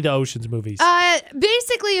seen any of the Ocean's movies.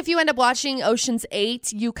 Basically, if you end up watching Ocean's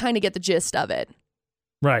 8, you kind of get the gist of it.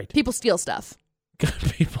 Right. People steal stuff.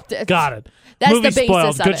 People got it. That's Movie the basis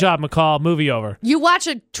spoiled. of Good it. job, McCall. Movie over. You watch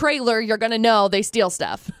a trailer, you're going to know they steal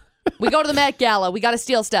stuff. We go to the Met Gala, we got to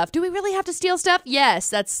steal stuff. Do we really have to steal stuff? Yes,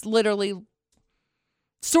 that's literally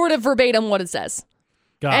sort of verbatim what it says.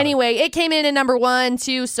 Anyway, it came in at number 1,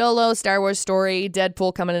 2, Solo, Star Wars Story,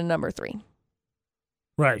 Deadpool coming in at number 3.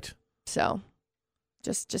 Right. So,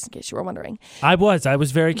 just in case you were wondering. I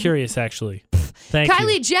was very curious, actually. Thank you.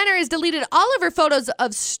 Kylie Jenner has deleted all of her photos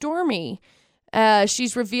of Stormy.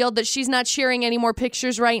 She's revealed that she's not sharing any more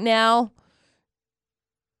pictures right now.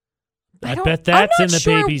 I bet that's in the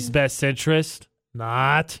baby's best interest.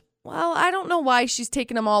 Not. Well, I don't know why she's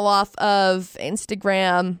taking them all off of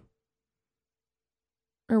Instagram.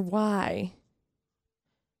 Or why?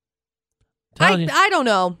 I don't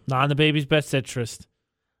know. Not in the baby's best interest.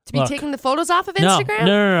 To be taking the photos off of Instagram?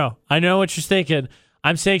 No. I know what you're thinking.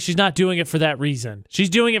 I'm saying she's not doing it for that reason. She's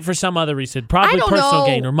doing it for some other reason. Probably personal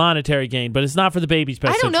gain or monetary gain, but it's not for the baby's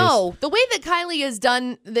best interest. I don't know. The way that Kylie has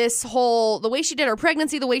done this the way she did her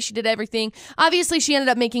pregnancy, the way she did everything, obviously she ended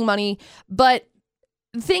up making money, but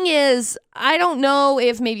the thing is, I don't know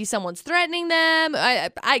if maybe someone's threatening them.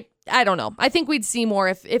 I don't know. I think we'd see more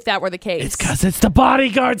if that were the case. It's because it's the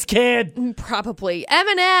bodyguard's kid. Probably.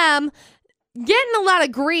 Eminem getting a lot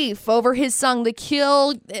of grief over his song, The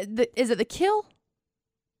Kill. Is it The Kill?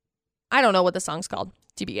 I don't know what the song's called,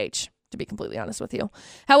 TBH, to be completely honest with you.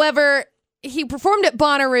 However, he performed at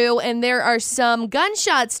Bonnaroo, and there are some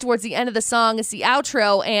gunshots towards the end of the song. It's the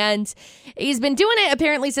outro, and he's been doing it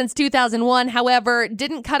apparently since 2001. However,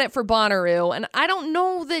 didn't cut it for Bonnaroo, and I don't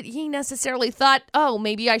know that he necessarily thought, oh,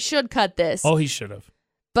 maybe I should cut this. Oh, he should have.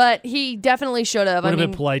 But he definitely should have. Would have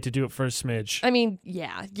been polite to do it for a smidge. I mean,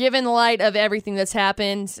 yeah, given the light of everything that's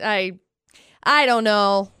happened, I don't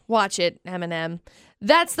know. Watch it, Eminem.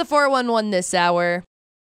 That's the 411 this hour.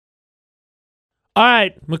 All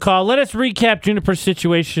right, McCall, let us recap Juniper's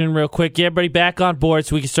situation real quick. Get everybody back on board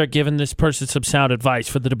so we can start giving this person some sound advice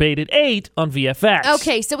for the debate at 8 on VFX.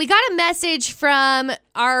 Okay, so we got a message from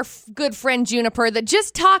our good friend Juniper that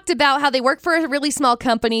just talked about how they work for a really small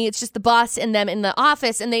company. It's just the boss and them in the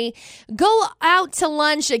office, and they go out to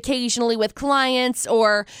lunch occasionally with clients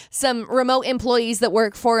or some remote employees that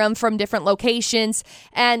work for them from different locations,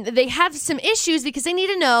 and they have some issues because they need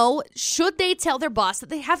to know, should they tell their boss that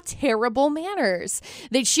they have terrible manners?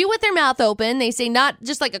 They chew with their mouth open. They say not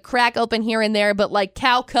just like a crack open here and there, but like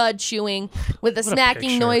cow cud chewing with the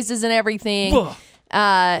snacking noises and everything.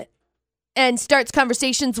 And starts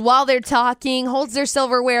conversations while they're talking, holds their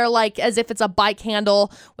silverware like as if it's a bike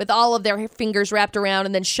handle with all of their fingers wrapped around,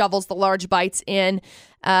 and then shovels the large bites in.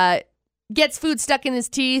 Gets food stuck in his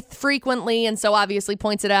teeth frequently, and so obviously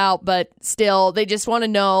points it out, but still, they just want to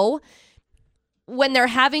know when they're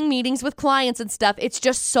having meetings with clients and stuff, it's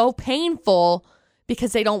just so painful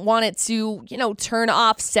because they don't want it to, turn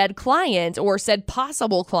off said client or said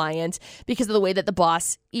possible client because of the way that the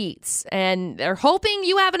boss eats. And they're hoping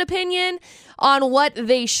you have an opinion on what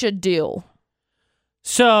they should do.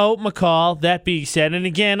 So, McCall, that being said, and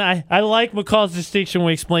again, I like McCall's distinction when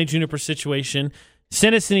we explain Juniper's situation.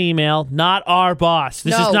 Send us an email, not our boss.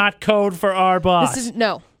 This is not code for our boss.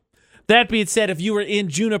 No. That being said, if you were in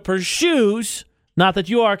Juniper's shoes, not that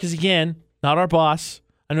you are, because again, not our boss.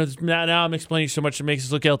 I know this, now I'm explaining so much it makes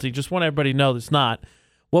us look guilty. Just want everybody to know it's not.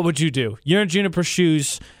 What would you do? You're in Juniper's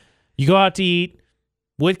shoes. You go out to eat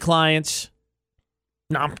with clients.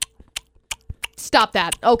 Stop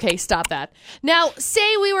that. Okay, stop that. Now,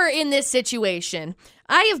 say we were in this situation.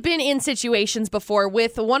 I have been in situations before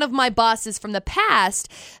with one of my bosses from the past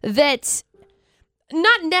that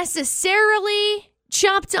not necessarily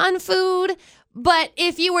chomped on food, but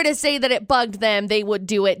if you were to say that it bugged them, they would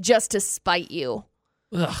do it just to spite you.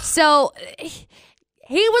 Ugh. So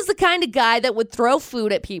he was the kind of guy that would throw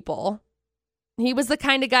food at people. He was the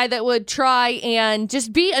kind of guy that would try and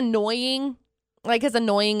just be annoying, like as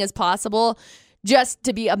annoying as possible, just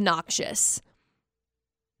to be obnoxious.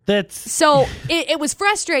 So it was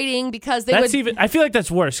frustrating because they would... I feel like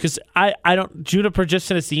that's worse because I don't... Juniper just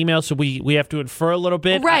sent us the email, so we have to infer a little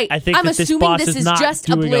bit. Right. I think I'm that assuming boss this is not just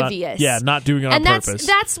oblivious. not doing it on purpose.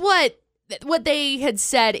 That's what they had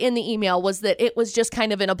said in the email was that it was just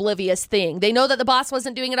kind of an oblivious thing. They know that the boss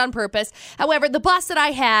wasn't doing it on purpose. However, the boss that I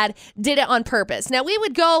had did it on purpose. Now, we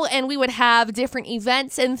would go and we would have different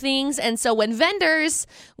events and things. And so when vendors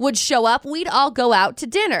would show up, we'd all go out to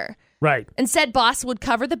dinner. Right. And said boss would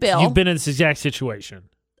cover the bill. You've been in this exact situation.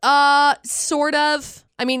 Sort of.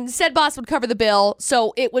 I mean, said boss would cover the bill.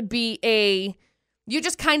 So it would be you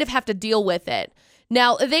just kind of have to deal with it.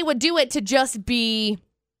 Now, they would do it to just be...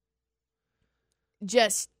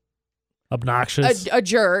 obnoxious, a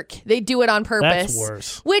jerk. They do it on purpose. That's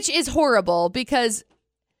worse. Which is horrible because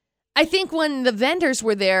I think when the vendors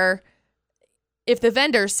were there, if the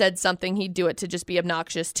vendor said something, he'd do it to just be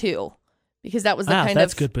obnoxious too, because that was the kind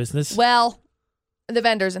that's of good business. Well, the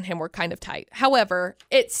vendors and him were kind of tight. However,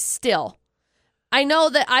 it's still. I know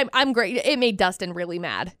that I'm great. It made Dustin really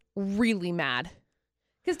mad,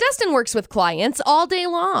 because Dustin works with clients all day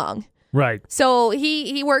long. Right. So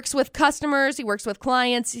he works with customers, he works with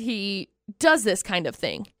clients, he does this kind of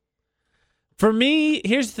thing. For me,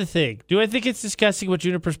 here's the thing. Do I think it's disgusting what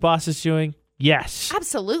Juniper's boss is doing? Yes.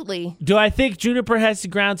 Absolutely. Do I think Juniper has the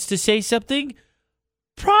grounds to say something?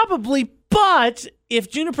 Probably, but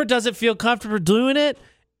if Juniper doesn't feel comfortable doing it,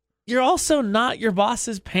 you're also not your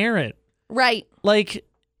boss's parent. Right. Like,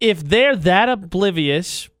 if they're that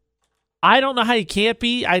oblivious... I don't know how you can't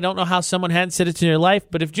be. I don't know how someone hadn't said it in your life.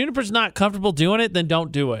 But if Juniper's not comfortable doing it, then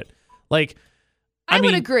don't do it. Like, I would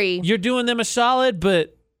mean, agree. You're doing them a solid,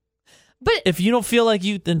 but if you don't feel like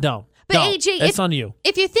you, then don't. But don't. AJ, that's on you.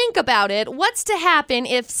 If you think about it, what's to happen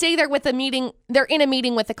if, say, they're in a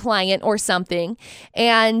meeting with a client or something,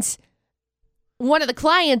 and one of the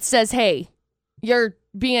clients says, "Hey, you're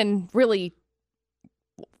being really."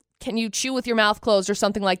 Can you chew with your mouth closed or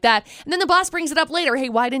something like that? And then the boss brings it up later. Hey,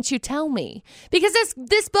 why didn't you tell me? Because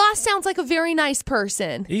this boss sounds like a very nice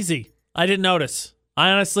person. Easy. I didn't notice.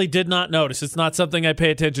 I honestly did not notice. It's not something I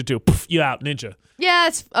pay attention to. Poof, you out, ninja. Yeah,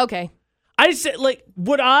 it's okay. I said, like,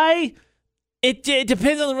 would I? It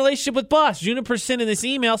depends on the relationship with boss. Juniper sending this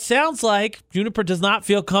email sounds like Juniper does not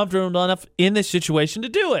feel comfortable enough in this situation to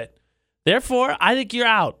do it. Therefore, I think you're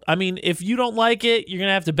out. I mean, if you don't like it, you're going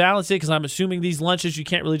to have to balance it because I'm assuming these lunches, you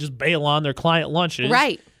can't really just bail on their client lunches.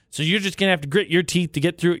 Right. So you're just going to have to grit your teeth to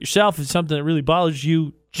get through it yourself if it's something that really bothers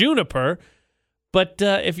you, Juniper. But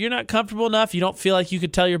if you're not comfortable enough, you don't feel like you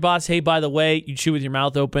could tell your boss, hey, by the way, you chew with your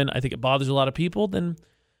mouth open. I think it bothers a lot of people. Then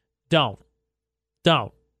don't.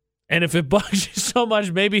 And if it bugs you so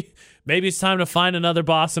much, maybe it's time to find another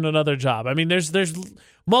boss and another job. I mean, there's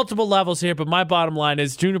multiple levels here, but my bottom line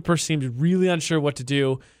is Juniper seems really unsure what to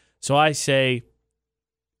do. So I say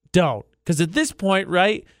don't. Because at this point,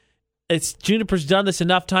 right, Juniper's done this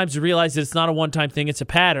enough times to realize that it's not a one-time thing, it's a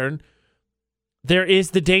pattern. There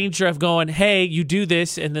is the danger of going, hey, you do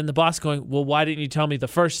this, and then the boss going, well, why didn't you tell me the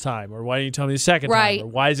first time? Or why didn't you tell me the second time? Or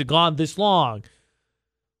why has it gone this long?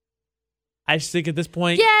 I just think at this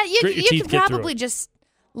point, yeah, you could could probably just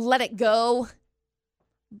let it go.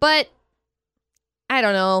 But I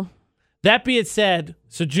don't know. That being said,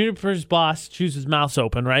 so Juniper's boss chews his mouth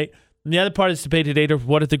open, right? And the other part of this debate today is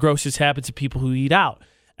what are the grossest habits of people who eat out?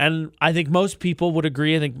 And I think most people would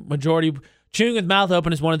agree. I think majority chewing with mouth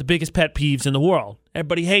open is one of the biggest pet peeves in the world.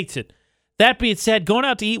 Everybody hates it. That being said, going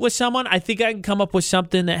out to eat with someone, I think I can come up with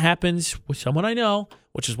something that happens with someone I know,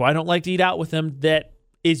 which is why I don't like to eat out with them, that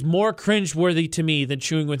is more cringeworthy to me than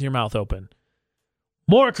chewing with your mouth open.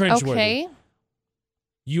 More cringeworthy. Okay.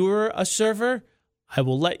 You're a server. I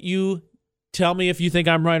will let you tell me if you think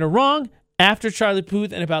I'm right or wrong after Charlie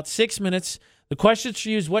Puth in about 6 minutes. The questions for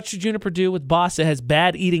you is what should Juniper do with boss that has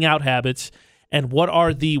bad eating out habits, and what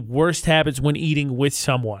are the worst habits when eating with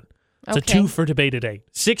someone? It's a 2 for debate today.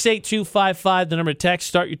 68255, the number to text.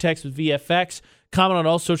 Start your text with VFX. Comment on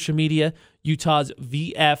all social media, Utah's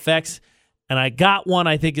VFX. And I got one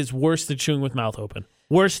I think is worse than chewing with mouth open.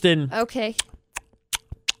 Worse than... Okay.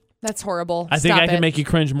 That's horrible. I think I can make you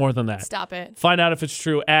cringe more than that. Stop it. Find out if it's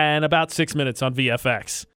true in about 6 minutes on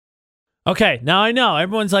VFX. Okay, now I know.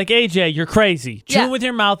 Everyone's like, AJ, you're crazy. Yeah. Chewing with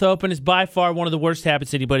your mouth open is by far one of the worst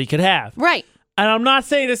habits anybody could have. Right. And I'm not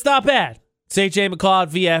saying it's not bad. It's AJ McCall at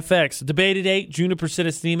VFX. Debate at 8. Juniper sent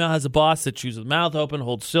us an email, has a boss that chews with mouth open,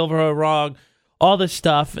 holds silver wrong, all this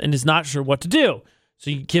stuff, and is not sure what to do.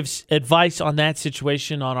 So he gives advice on that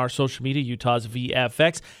situation on our social media, Utah's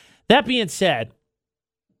VFX. That being said,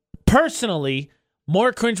 personally,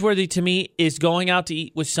 more cringeworthy to me is going out to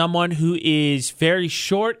eat with someone who is very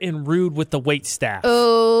short and rude with the wait staff.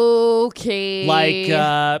 Okay.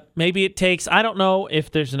 Like, maybe it takes, I don't know if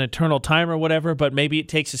there's an eternal time or whatever, but maybe it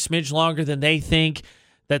takes a smidge longer than they think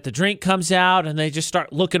that the drink comes out and they just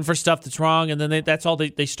start looking for stuff that's wrong. And then that's all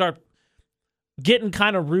they start getting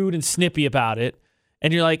kind of rude and snippy about it.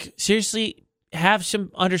 And you're like, seriously, have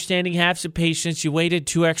some understanding, have some patience. You waited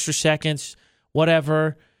 2 extra seconds,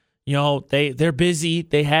 whatever. You know, they're busy.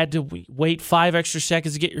 They had to wait 5 extra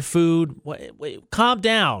seconds to get your food. Wait, calm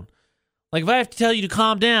down. Like, if I have to tell you to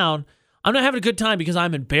calm down, I'm not having a good time because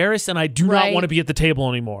I'm embarrassed and I do not want to be at the table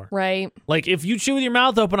anymore. Right. Like, if you chew with your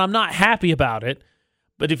mouth open, I'm not happy about it.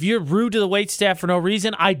 But if you're rude to the waitstaff for no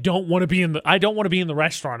reason, I don't want to be in the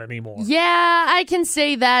restaurant anymore. Yeah, I can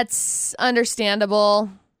say that's understandable.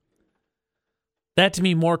 That to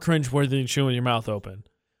me more cringeworthy than chewing your mouth open.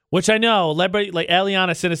 Which I know, like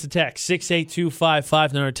Eliana sent us a text,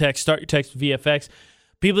 68255, number text, start your text with VFX.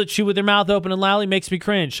 People that chew with their mouth open and loudly makes me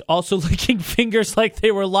cringe. Also licking fingers like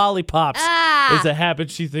they were lollipops is a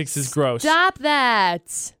habit she thinks is gross. Stop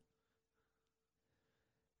that.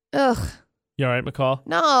 Ugh. You all right, McCall?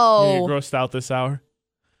 No. You're grossed out this hour?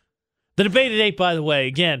 The debate at 8, by the way,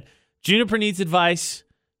 again, Juniper needs advice.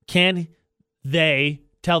 Can they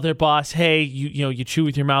tell their boss, hey, you chew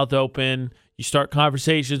with your mouth open, you start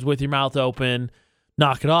conversations with your mouth open,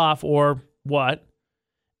 knock it off, or what?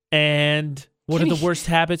 And what are the worst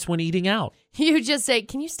habits when eating out? You just say,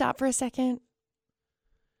 can you stop for a second?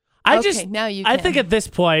 Now you can. I think at this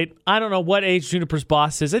point, I don't know what age Juniper's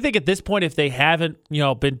boss is. I think at this point, if they haven't,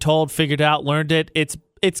 been told, figured out, learned it,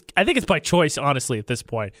 I think it's by choice, honestly, at this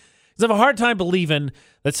point. Because I have a hard time believing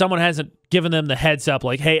that someone hasn't given them the heads up,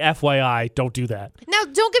 like, hey, FYI, don't do that. Now,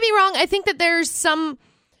 don't get me wrong. I think that there's some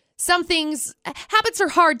things, habits are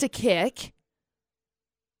hard to kick,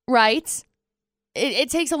 right?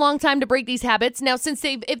 It takes a long time to break these habits. Now,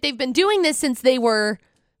 if they've been doing this since they were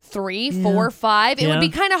 3, 4, 5, it would be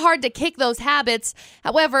kind of hard to kick those habits.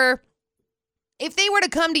 However, if they were to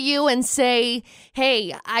come to you and say,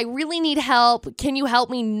 hey, I really need help, can you help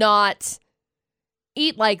me not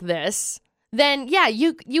eat like this? Then, yeah,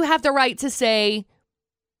 you have the right to say,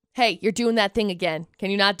 hey, you're doing that thing again.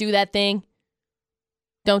 Can you not do that thing?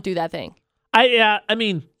 Don't do that thing. I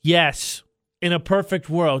mean, yes, in a perfect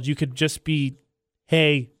world, you could just be,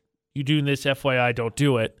 hey, you doing this, FYI, don't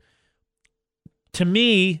do it. To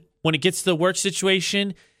me, when it gets to the work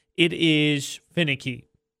situation, it is finicky.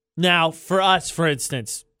 Now, for us, for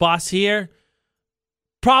instance, boss here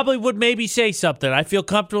probably would maybe say something. I feel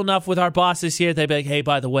comfortable enough with our bosses here. They'd be like, hey,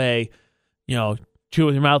 by the way, chew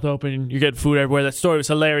with your mouth open, you're getting food everywhere. That story was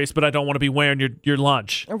hilarious, but I don't want to be wearing your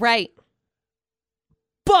lunch. Right.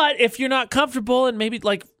 But if you're not comfortable and maybe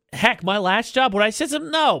like, heck, my last job, when I said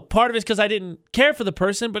something, no, part of it's because I didn't care for the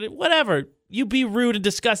person, but whatever. You be rude and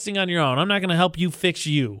disgusting on your own. I'm not going to help you fix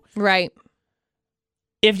you. Right.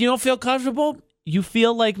 If you don't feel comfortable, you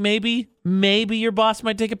feel like maybe your boss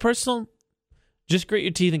might take it personal, just grit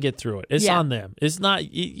your teeth and get through it. It's on them. It's not,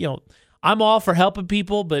 I'm all for helping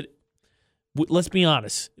people, but let's be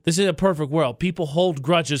honest. This is a perfect world. People hold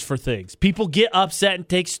grudges for things. People get upset and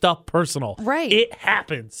take stuff personal. Right. It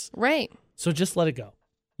happens. Right. So just let it go.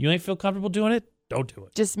 You ain't feel comfortable doing it? Don't do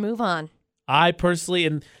it. Just move on. I personally,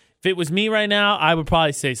 and if it was me right now, I would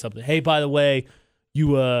probably say something. Hey, by the way,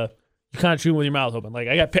 you kind of chewing with your mouth open. Like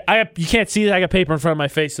you can't see that. I got paper in front of my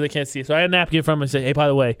face, so they can't see it. So I had a napkin in front of me and say, hey, by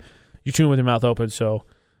the way, you're chewing with your mouth open, so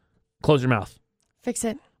close your mouth. Fix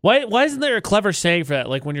it. Why isn't there a clever saying for that?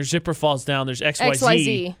 Like when your zipper falls down, there's XYZ.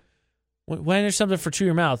 XYZ. Why is there something for chew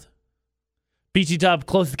your mouth? BT Dub,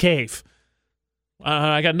 close the cave.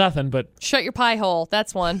 I got nothing, but shut your pie hole.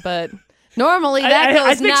 That's one, but normally that goes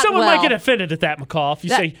I think not someone well. might get offended at that, McCall. If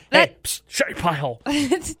you say, hey, psst, shut your pie hole.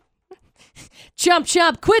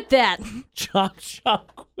 Chomp, quit that. Chomp,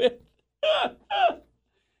 quit.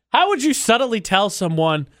 How would you subtly tell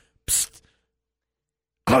someone, psst,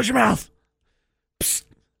 close your mouth? Psst,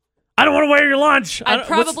 I don't want to wear your lunch. I'd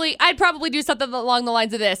probably do something along the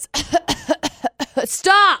lines of this.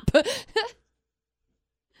 Stop.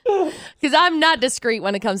 Because I'm not discreet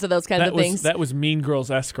when it comes to those kinds of things. That was Mean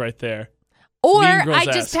Girls-esque right there. Or I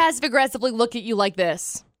just passive-aggressively look at you like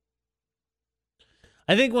this.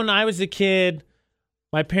 I think when I was a kid,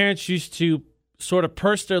 my parents used to sort of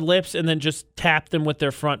purse their lips and then just tap them with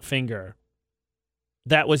their front finger.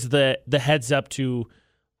 That was the heads up to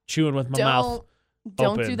chewing with my mouth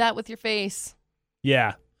Don't open. do that with your face.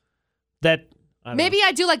 Yeah. That Maybe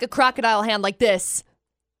I do like a crocodile hand like this.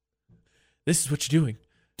 This is what you're doing.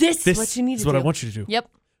 This is what you need to do. This is what I want you to do. Yep.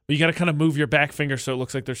 But you got to kind of move your back finger so it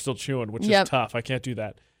looks like they're still chewing, which Yep. is tough. I can't do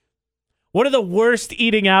that. What are the worst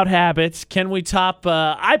eating out habits? Can we top?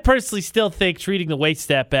 I personally still think treating the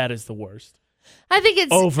waitstaff bad is the worst. I think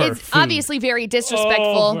it's Over food. obviously very disrespectful.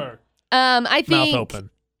 Over. I think Mouth open.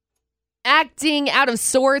 acting out of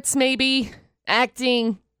sorts, maybe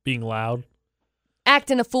Being loud.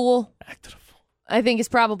 acting a fool. Acting a fool. I think is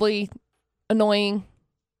probably annoying.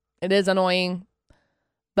 It is annoying,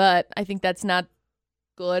 but I think that's not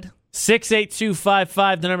good.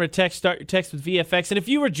 68255, the number to text. Start your text with VFX. And if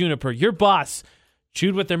you were Juniper, your boss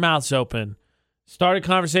chewed with their mouths open, started a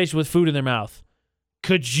conversation with food in their mouth,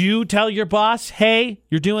 could you tell your boss, hey,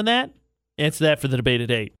 you're doing that? Answer that for the debate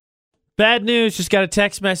at 8. Bad news, just got a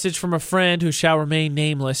text message from a friend who shall remain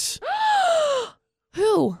nameless.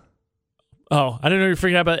 Who? Oh, I didn't know you were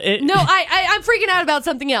freaking out about it. No, I'm freaking out about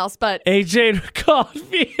something else, but AJ called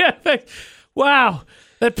VFX. Wow.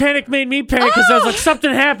 That panic made me panic because I was like,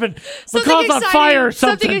 something happened. McCall's on fire or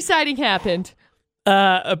something. Something exciting happened.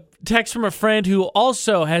 A text from a friend who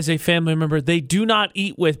also has a family member they do not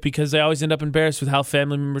eat with because they always end up embarrassed with how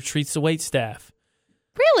family member treats the wait staff.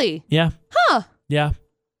 Really? Yeah. Huh. Yeah.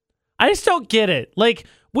 I just don't get it. Like,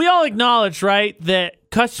 we all acknowledge, right,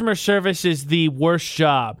 that customer service is the worst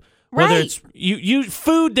job. Whether Right. it's you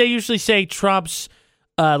food, they usually say trumps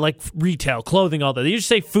like retail, clothing, all that. They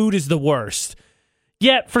usually say food is the worst.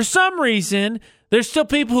 Yet, for some reason, there's still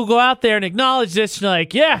people who go out there and acknowledge this and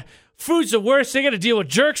like, yeah, food's the worst. They got to deal with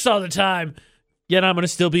jerks all the time. Yet I'm going to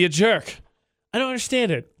still be a jerk. I don't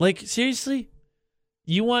understand it. Like, seriously?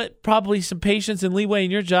 You want probably some patience and leeway in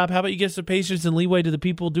your job. How about you give some patience and leeway to the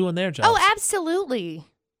people doing their jobs? Oh, absolutely.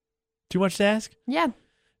 Too much to ask? Yeah.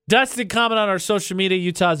 Dustin commented on our social media,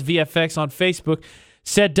 Utah's VFX on Facebook,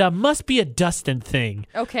 said, must be a Dustin thing.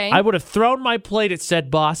 Okay. I would have thrown my plate at said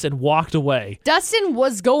boss and walked away. Dustin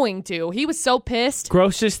was going to. He was so pissed.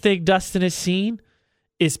 Grossest thing Dustin has seen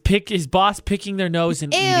is his boss picking their nose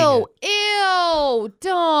and eating it. Ew,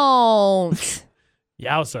 don't.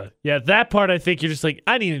 Yowza. Yeah, that part I think you're just like,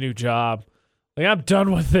 I need a new job. Like, I'm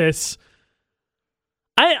done with this.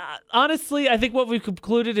 Honestly, I think what we've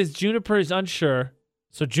concluded is Juniper is unsure.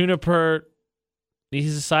 So Juniper needs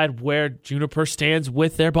to decide where Juniper stands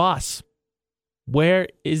with their boss. Where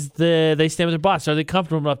they stand with their boss? Are they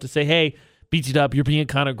comfortable enough to say, hey, BT-Dub, you're being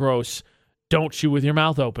kind of gross. Don't chew with your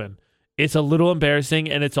mouth open. It's a little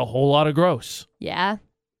embarrassing, and it's a whole lot of gross. Yeah.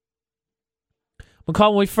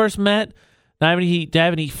 McCall, when we first met, do you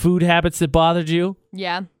have any food habits that bothered you?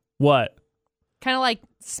 Yeah. What? Kind of like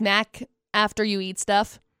smack after you eat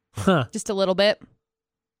stuff. Huh. Just a little bit.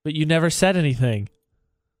 But you never said anything.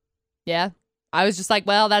 Yeah. I was just like,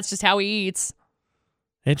 well, that's just how he eats.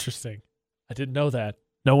 Interesting. I didn't know that.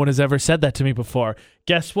 No one has ever said that to me before.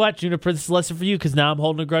 Guess what, Juniper? This is a lesson for you because now I'm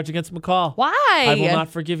holding a grudge against McCall. Why? I will not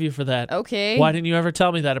forgive you for that. Okay. Why didn't you ever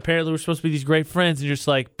tell me that? Apparently, we're supposed to be these great friends, and you're just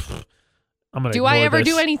like, I'm going to Do I ever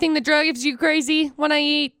do anything that drives you crazy when I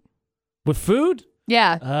eat? With food?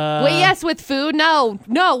 Yeah. Well, yes, with food. No.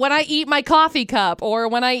 When I eat my coffee cup or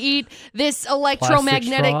when I eat this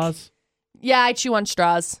electromagnetic. Plastic straws? Yeah, I chew on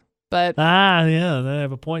straws, but yeah, I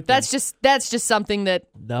have a point there. that's just something that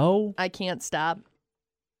No, I can't stop.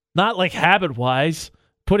 not like habit-wise.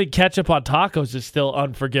 Putting ketchup on tacos is still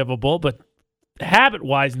unforgivable, but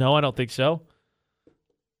habit-wise, no, I don't think so.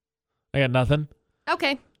 I got nothing.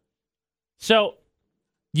 Okay. So,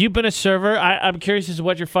 you've been a server. I'm curious as to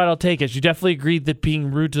what your final take is. You definitely agreed that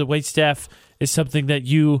being rude to the waitstaff is something that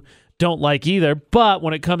you don't like either. But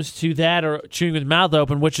when it comes to that or chewing with your mouth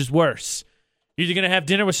open, which is worse? You're either going to have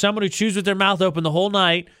dinner with someone who chews with their mouth open the whole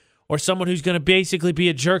night or someone who's going to basically be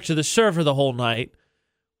a jerk to the server the whole night.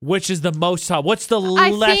 Which is the most hot? What's the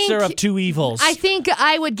lesser of two evils? I think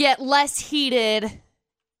I would get less heated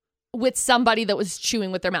with somebody that was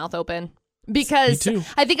chewing with their mouth open. Because Me too.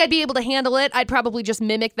 I think I'd be able to handle it. I'd probably just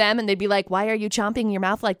mimic them and they'd be like, why are you chomping your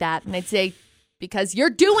mouth like that? And I'd say, because you're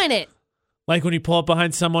doing it. Like when you pull up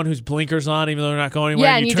behind someone whose blinkers on, even though they're not going anywhere.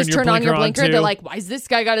 Yeah, and you just turn on your blinker. too. They're like, why is this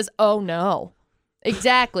guy got his... Oh, no.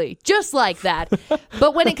 Exactly. Just like that.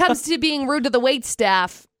 But when it comes to being rude to the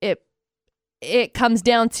waitstaff, it comes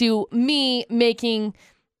down to me making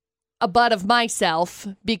a butt of myself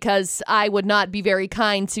because I would not be very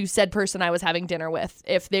kind to said person I was having dinner with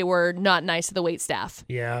if they were not nice to the waitstaff.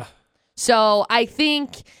 Yeah. So I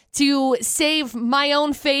think to save my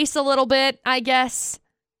own face a little bit, I guess,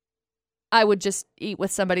 I would just eat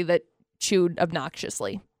with somebody that chewed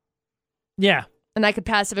obnoxiously. Yeah. And I could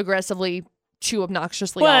passive-aggressively chew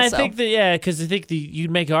obnoxiously well, also. I think because I think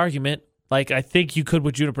you'd make an argument. Like, I think you could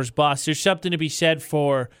with Juniper's boss. There's something to be said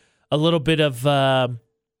for a little bit of,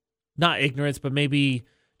 not ignorance, but maybe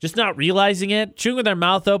just not realizing it. Chewing with their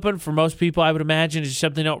mouth open, for most people, I would imagine, is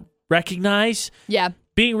something they don't recognize. Yeah.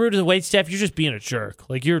 Being rude to the waitstaff, you're just being a jerk.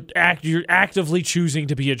 Like, you're actively choosing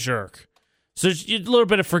to be a jerk. So there's a little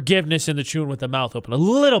bit of forgiveness in the chewing with the mouth open. A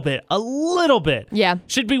little bit. Yeah.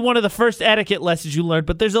 Should be one of the first etiquette lessons you learned,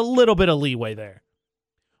 but there's a little bit of leeway there.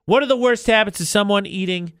 What are the worst habits of someone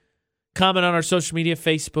eating? Comment on our social media,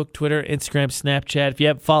 Facebook, Twitter, Instagram, Snapchat. If you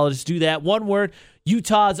haven't followed us, do that. One word,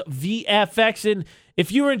 Utah's VFX. And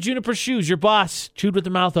if you were in Juniper's shoes, your boss chewed with the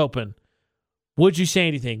mouth open, would you say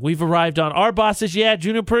anything? We've arrived on our bosses. Yeah,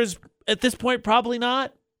 Juniper's at this point, probably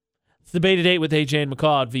not. It's the Beta Date with AJ and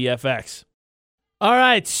McCall at VFX. All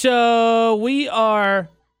right, so we are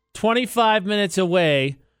 25 minutes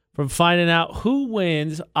away from finding out who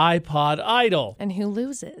wins iPod Idol. And who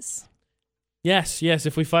loses. Yes.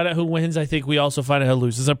 If we find out who wins, I think we also find out who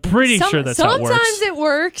loses. I'm pretty sure that's how it works. Sometimes it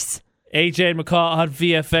works. AJ and McCall on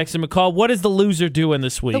VFX. And McCall, what is the loser doing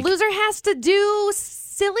this week? The loser has to do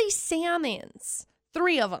silly salmons.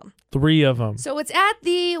 3 of them. 3 of them. So it's at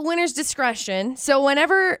the winner's discretion. So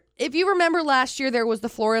if you remember last year, there was the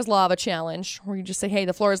floor is lava challenge where you just say, hey,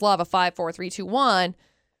 the floor is lava, 5, 4, 3, 2, 1.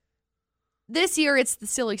 This year, it's the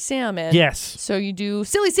silly salmon. Yes. So you do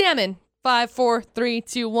silly salmon, 5, 4, 3,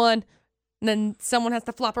 2, 1. And then someone has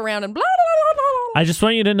to flop around and blah, blah, blah, blah, blah. I just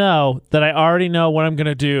want you to know that I already know what I'm going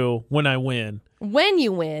to do when I win. When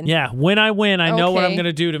you win? Yeah, when I win, I know what Okay. I'm going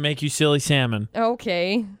to do to make you silly salmon.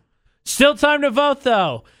 Okay. Still time to vote,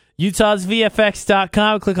 though.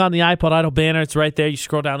 UtahsVFX.com. Click on the iPod Idol banner. It's right there. You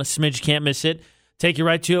scroll down a smidge. You can't miss it. Take you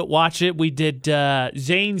right to it. Watch it. We did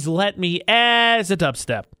Zane's Let Me as a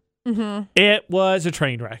dubstep. Mm-hmm. It was a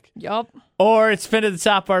train wreck. Yup. Or it's pinned to the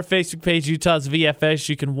top of our Facebook page, Utah's VFX.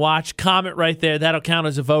 You can watch, comment right there. That'll count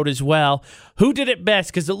as a vote as well. Who did it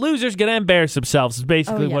best? Because the loser's going to embarrass themselves is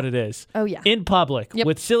basically what it is. Oh, yeah. In public Yep.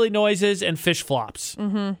 with silly noises and fish flops.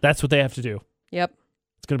 Mm-hmm. That's what they have to do. Yep.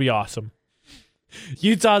 It's going to be awesome.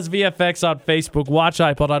 Utah's VFX on Facebook. Watch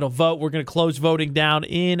iPod Idol vote. We're going to close voting down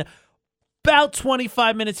in about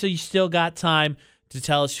 25 minutes, so you still got time to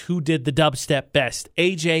tell us who did the dubstep best,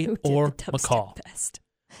 AJ or McCall. Best?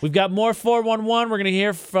 We've got more 411. We're going to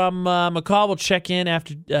hear from McCall. We'll check in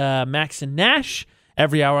after Max and Nash.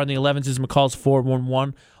 Every hour on the 11s is McCall's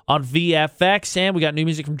 411 on VFX. And we got new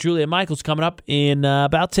music from Julia Michaels coming up in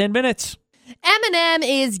about 10 minutes. Eminem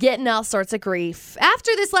is getting all sorts of grief.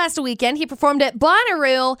 After this last weekend, he performed at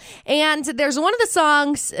Bonnaroo, and there's one of the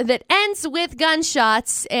songs that ends with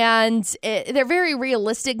gunshots, and they're very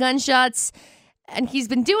realistic gunshots. And he's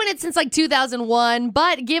been doing it since like 2001,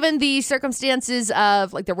 but given the circumstances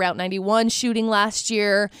of like the Route 91 shooting last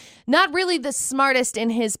year, not really the smartest in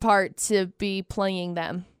his part to be playing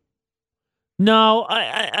them. No,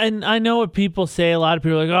 I know what people say. A lot of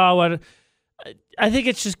people are like, oh, what? I think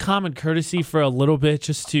it's just common courtesy for a little bit,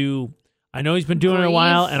 just to. I know he's been doing it a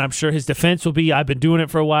while, and I'm sure his defense will be, I've been doing it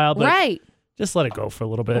for a while, but right. Just let it go for a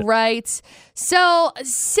little bit. Right. So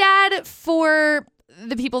sad for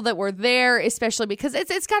the people that were there, especially because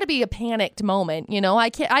it's got to be a panicked moment. You know, I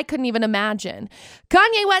couldn't even imagine.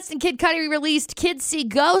 Kanye West and Kid Cudi released Kids See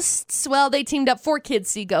Ghosts. Well, they teamed up for Kids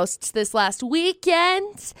See Ghosts this last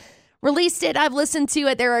weekend. Released it. I've listened to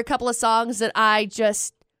it. There are a couple of songs that I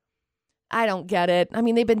don't get it. I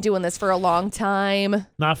mean, they've been doing this for a long time.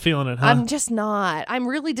 Not feeling it, huh? I'm just not. I'm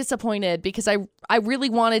really disappointed because I really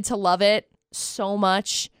wanted to love it so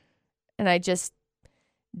much, and I just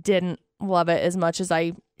didn't love it as much as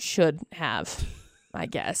I should have, I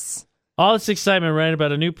guess. All this excitement, right,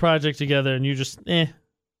 about a new project together, and you just,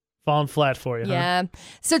 falling flat for you, huh? Yeah.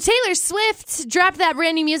 So Taylor Swift dropped that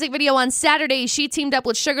brand new music video on Saturday. She teamed up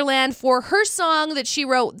with Sugarland for her song that she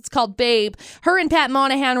wrote. It's called Babe. Her and Pat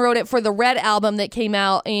Monahan wrote it for the Red album that came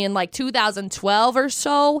out in like 2012 or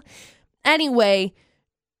so. Anyway,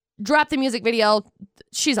 dropped the music video.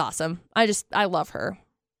 She's awesome. I love her.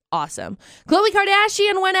 Awesome. Khloe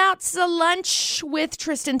Kardashian went out to lunch with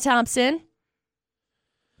Tristan Thompson,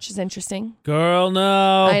 which is interesting. Girl,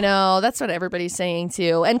 no. I know. That's what everybody's saying,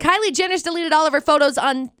 too. And Kylie Jenner's deleted all of her photos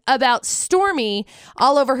about Stormy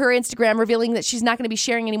all over her Instagram, revealing that she's not going to be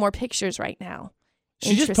sharing any more pictures right now.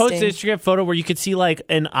 She just posted an Instagram photo where you could see like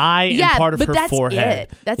an eye and part of her forehead.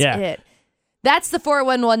 That's it. That's the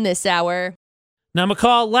 411 this hour. Now,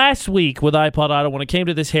 McCall, last week with iPod Idol, when it came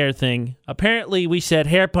to this hair thing, apparently we said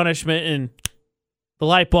hair punishment and the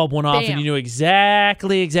light bulb went off Bam. and you knew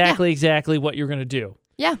exactly what you're going to do.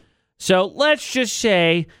 Yeah. So let's just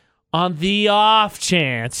say on the off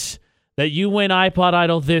chance that you win iPod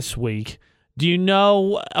Idol this week, do you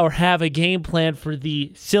know or have a game plan for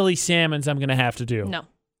the silly salmons I'm going to have to do? No.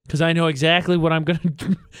 Because I know exactly what I'm going to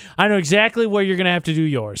do. I know exactly where you're going to have to do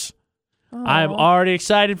yours. I'm already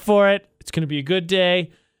excited for it. It's going to be a good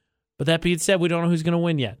day. But that being said, we don't know who's going to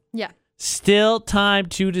win yet. Yeah. Still time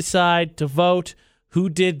to decide, to vote who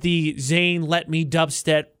did the Zane Let Me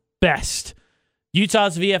Dubstep best.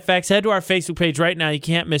 Utah's VFX. Head to our Facebook page right now. You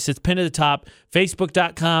can't miss it. It's pinned to the top.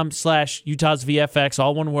 Facebook.com/Utah's VFX.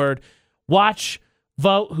 All one word. Watch,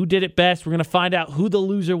 vote who did it best. We're going to find out who the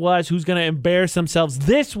loser was, who's going to embarrass themselves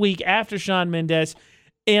this week after Shawn Mendes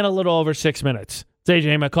in a little over 6 minutes. It's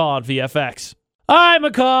AJ McCall on VFX. All right,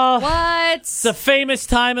 McCall. What? It's the famous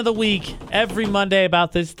time of the week. Every Monday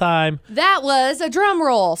about this time. That was a drum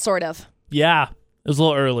roll, sort of. Yeah, it was a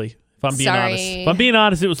little early, if I'm being Sorry. honest. If I'm being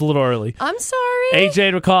honest, it was a little early. I'm sorry.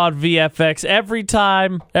 AJ McCall on VFX.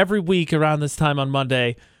 Every week around this time on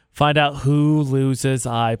Monday, find out who loses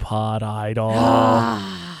iPod Idol.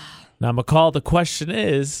 Now, McCall, the question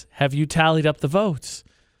is, have you tallied up the votes?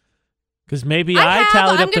 Because maybe I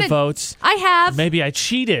tallied up the votes. I have. Maybe I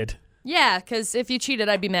cheated. Yeah, because if you cheated,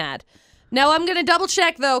 I'd be mad. No, I'm going to double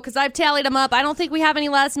check, though, because I've tallied them up. I don't think we have any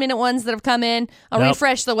last-minute ones that have come in. I'll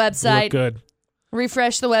refresh the You website. look good.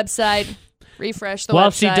 Refresh the website. Refresh the While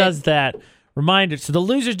website. she does that, reminder, so the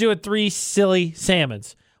loser's doing 3 silly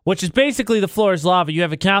salmons, which is basically the floor is lava. You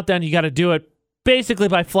have a countdown. You got to do it basically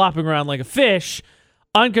by flopping around like a fish,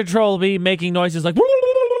 uncontrollably making noises like,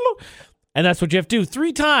 and that's what you have to do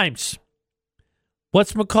 3 times.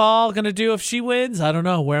 What's McCall going to do if she wins? I don't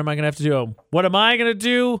know. Where am I going to have to do it? What am I going to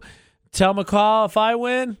do? Tell McCall if I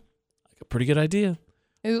win? Like a pretty good idea.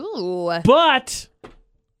 Ooh. But you're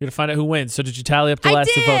going to find out who wins. So did you tally up the last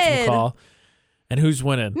two votes, McCall? And who's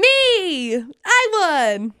winning? Me! I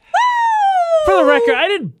won! Woo! For the record, I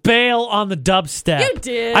didn't bail on the dubstep. You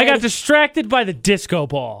did. I got distracted by the disco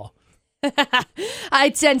ball.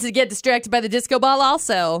 I tend to get distracted by the disco ball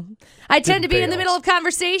also. I tend to be in the bail. middle of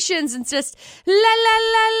conversations and just la la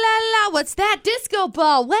la la la. What's that? Disco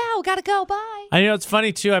ball. Wow, gotta go. Bye. I know it's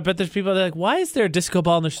funny too. I bet there's people that are like, why is there a disco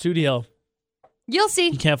ball in their studio? You'll see.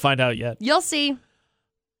 You can't find out yet. You'll see.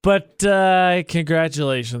 But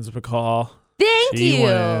congratulations, McCall. Thank She you.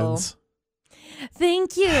 wins.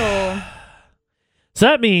 Thank you. So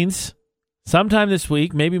that means sometime this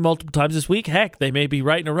week, maybe multiple times this week, heck, they may be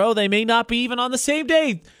right in a row. They may not be even on the same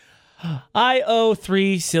day. I owe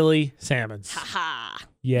 3 silly salmons. Ha.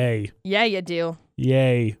 Yay. Yeah, you do.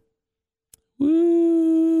 Yay.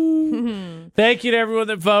 Woo. Thank you to everyone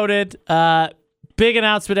that voted. Big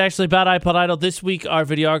announcement actually about iPod Idol. This week, our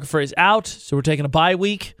videographer is out, so we're taking a bye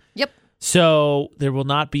week. Yep. So there will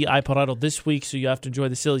not be iPod Idol this week, so you have to enjoy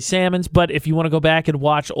the silly salmons. But if you want to go back and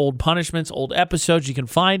watch old punishments, old episodes, you can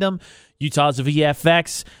find them. Utah's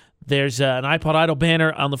VFX. There's an iPod Idol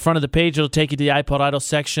banner on the front of the page. It'll take you to the iPod Idol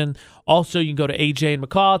section. Also, you can go to AJ and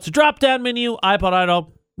McCall. It's a drop-down menu. iPod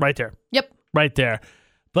Idol, right there. Yep. Right there.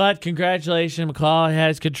 But congratulations, McCall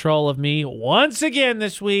has control of me once again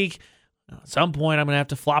this week. At some point, I'm going to have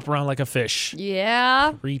to flop around like a fish.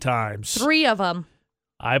 Yeah. 3 times. 3 of them.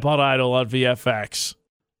 iPod Idol on VFX.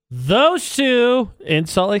 Those two in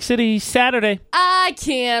Salt Lake City Saturday. I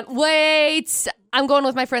can't wait. I'm going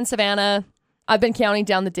with my friend Savannah. I've been counting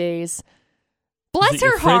down the days. Bless Is it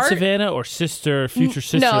her your friend heart. Savannah or future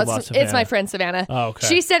sister-in-law No, Savannah? it's my friend Savannah. Oh, okay.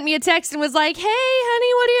 She sent me a text and was like, hey,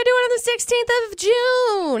 honey, what are you doing on the 16th of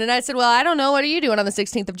June? And I said, well, I don't know. What are you doing on the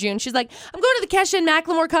 16th of June? She's like, I'm going to the Kesha and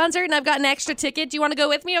Macklemore concert, and I've got an extra ticket. Do you want to go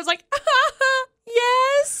with me? I was like,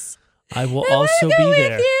 yes. I will I also wanna go be with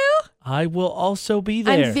there. you. I will also be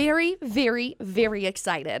there. I'm very, very, very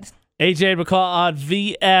excited. AJ McCall on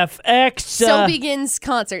VFX. So begins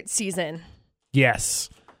concert season. Yes,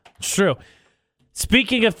 it's true.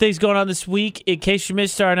 Speaking of things going on this week, in case you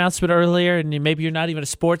missed our announcement earlier and maybe you're not even a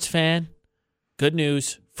sports fan, good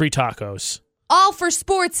news, free tacos. All for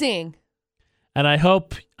sportsing. And I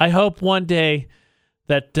hope one day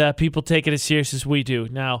that people take it as serious as we do.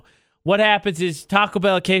 Now, what happens is Taco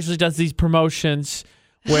Bell occasionally does these promotions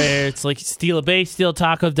where it's like steal a base, steal a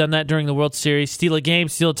taco. I've done that during the World Series. Steal a game,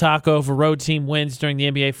 steal a taco if a road team wins during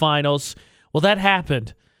the NBA Finals. Well, that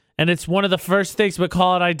happened. And it's one of the first things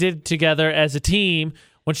McCall and I did together as a team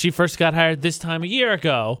when she first got hired this time a year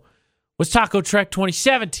ago was Taco Trek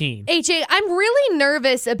 2017. AJ, I'm really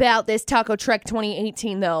nervous about this Taco Trek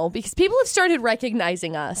 2018, though, because people have started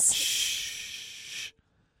recognizing us. Shh.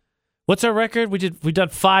 What's our record? We've done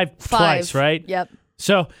five twice, right? Yep.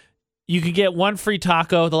 So you can get one free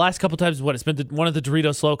taco. The last couple times, it's been one of the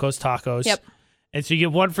Doritos Locos tacos. Yep. And so you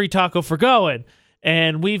get one free taco for going.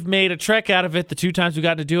 And we've made a trek out of it the 2 times we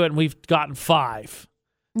got to do it, and we've gotten 5.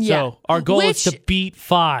 Yeah. So our goal is to beat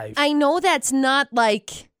 5. I know that's not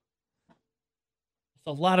like... It's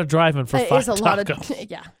a lot of driving for 5 tacos.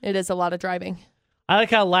 Yeah, it is a lot of driving. I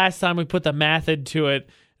like how last time we put the math into it,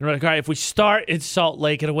 and we're like, all right, if we start in Salt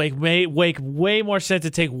Lake, it'll make way more sense to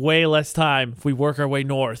take way less time if we work our way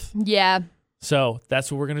north. Yeah. So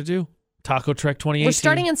that's what we're going to do. Taco Trek 2018. We're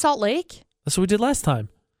starting in Salt Lake? That's what we did last time.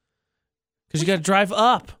 Because you got to drive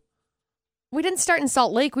up. We didn't start in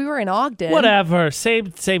Salt Lake. We were in Ogden. Whatever. Same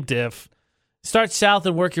diff. Start south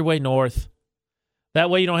and work your way north. That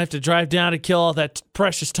way you don't have to drive down and kill all that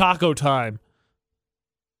precious taco time.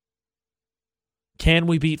 Can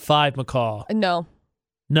we beat 5, McCall? No.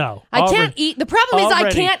 No. I can't eat. The problem is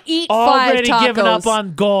I can't eat 5 already tacos. Giving up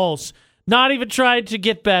on goals. Not even trying to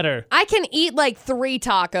get better. I can eat like 3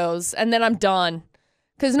 tacos and then I'm done.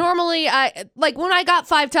 Because normally, when I got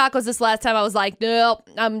 5 tacos this last time, I was like, nope,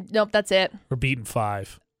 that's it. We're beating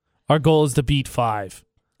 5. Our goal is to beat 5.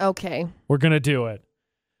 Okay. We're going to do it.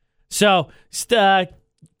 So,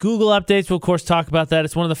 Google updates, we'll of course talk about that.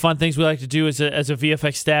 It's one of the fun things we like to do as a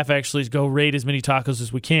VFX staff, actually, is go raid as many tacos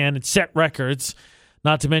as we can and set records.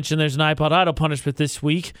 Not to mention there's an iPod Idol punishment this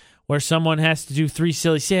week where someone has to do 3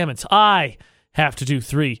 silly salmons. I have to do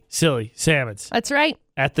 3 silly salmons. That's right.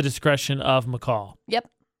 At the discretion of McCall. Yep.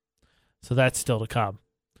 So that's still to come.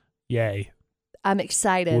 Yay. I'm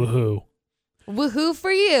excited. Woohoo. Woohoo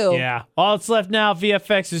for you. Yeah. All that's left now,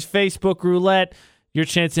 VFX's Facebook Roulette. Your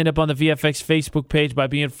chance to end up on the VFX Facebook page by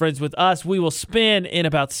being friends with us. We will spin in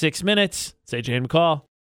about 6 minutes. It's AJ and McCall.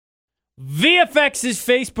 VFX's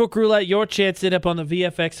Facebook Roulette. Your chance to end up on the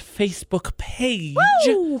VFX Facebook page.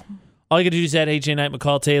 Woo! All you got to do is add AJ Knight,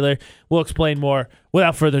 McCall Taylor. We'll explain more.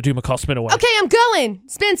 Without further ado, McCall, spin away. Okay, I'm going.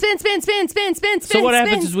 Spin, spin, spin, spin, spin, spin, spin. So what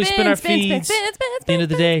happens is we spin our feeds. At the end of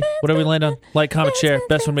the day, whatever we land on, like, comment, share.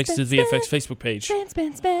 Best one makes it to the VFX Facebook page. Spin,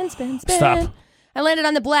 spin, spin, spin, spin. Stop. I landed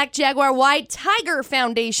on the Black Jaguar White Tiger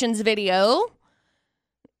Foundation's video.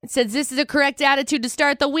 It says this is the correct attitude to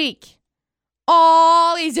start the week.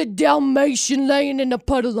 Oh, he's a Dalmatian laying in a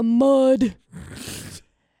puddle of mud.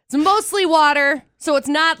 It's mostly water, so it's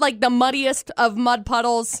not like the muddiest of mud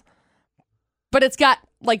puddles. But it's got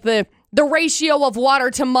like the ratio of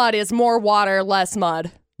water to mud is more water, less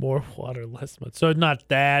mud. More water, less mud. So not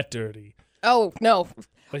that dirty. Oh, no.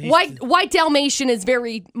 White Dalmatian is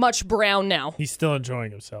very much brown now. He's still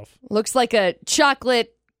enjoying himself. Looks like a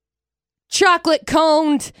chocolate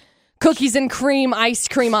coned cookies and cream ice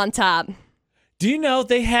cream on top. Do you know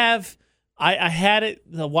they have, I had it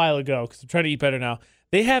a while ago because I'm trying to eat better now.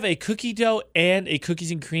 They have a cookie dough and a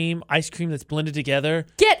cookies and cream ice cream that's blended together.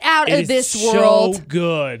 Get out of this So world.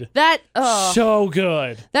 good. So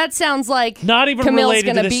good. That sounds like not even Camille's related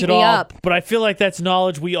to gonna this beat at me all. up. But I feel like that's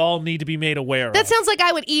knowledge we all need to be made aware of. That sounds like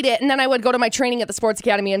I would eat it and then I would go to my training at the sports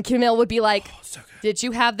academy and Camille would be like, so good. Did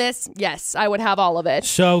you have this? Yes, I would have all of it.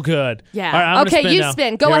 So good. Yeah. All right, I'm okay, spin you now.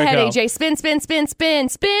 spin. Go Here ahead, I go. AJ. Spin, spin, spin, spin,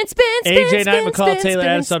 spin, spin, spin. AJ Knight, McCall spin, Taylor.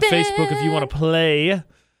 spin, Add us on spin. Facebook if you want to play.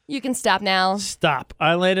 You can stop now. Stop.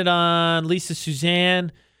 I landed on Lisa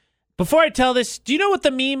Suzanne. Before I tell this, do you know what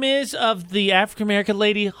the meme is of the African-American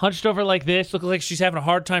lady hunched over like this, looking like she's having a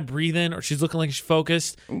hard time breathing, or she's looking like she's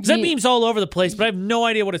focused? 'Cause that meme's all over the place, but I have no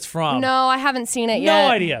idea what it's from. No, I haven't seen it yet.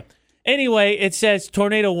 No idea. Anyway, it says,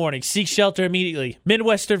 tornado warning. Seek shelter immediately.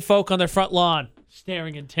 Midwestern folk on their front lawn,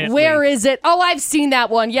 staring intently. Where is it? Oh, I've seen that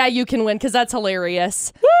one. Yeah, you can win because that's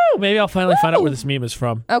hilarious. Woo! Maybe I'll finally find out where this meme is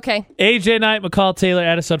from. Okay. AJ Knight, McCall Taylor,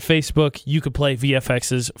 add us on Facebook. You could play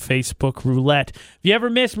VFX's Facebook Roulette. If you ever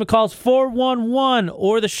missed McCall's 411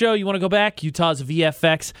 or the show, you want to go back,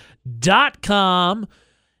 utahsvfx.com.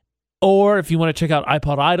 Or if you want to check out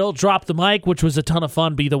iPod Idol, Drop the Mic, which was a ton of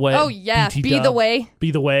fun, Be the Way. Oh, yeah. BT Be Dub. the Way. Be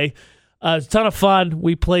the Way. It's a ton of fun.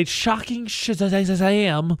 We played Shocking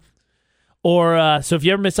Shazam. Or, so if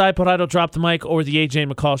you ever miss iPod Idol, Drop the Mic, or the AJ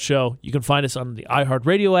and McCall Show, you can find us on the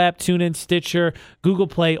iHeartRadio app, TuneIn, Stitcher, Google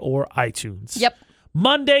Play, or iTunes. Yep.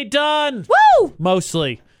 Monday done! Woo!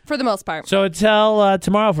 Mostly. For the most part. So until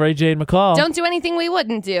tomorrow for AJ and McCall. Don't do anything we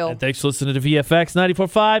wouldn't do. And thanks for listening to VFX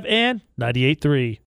 94.5 and 98.3.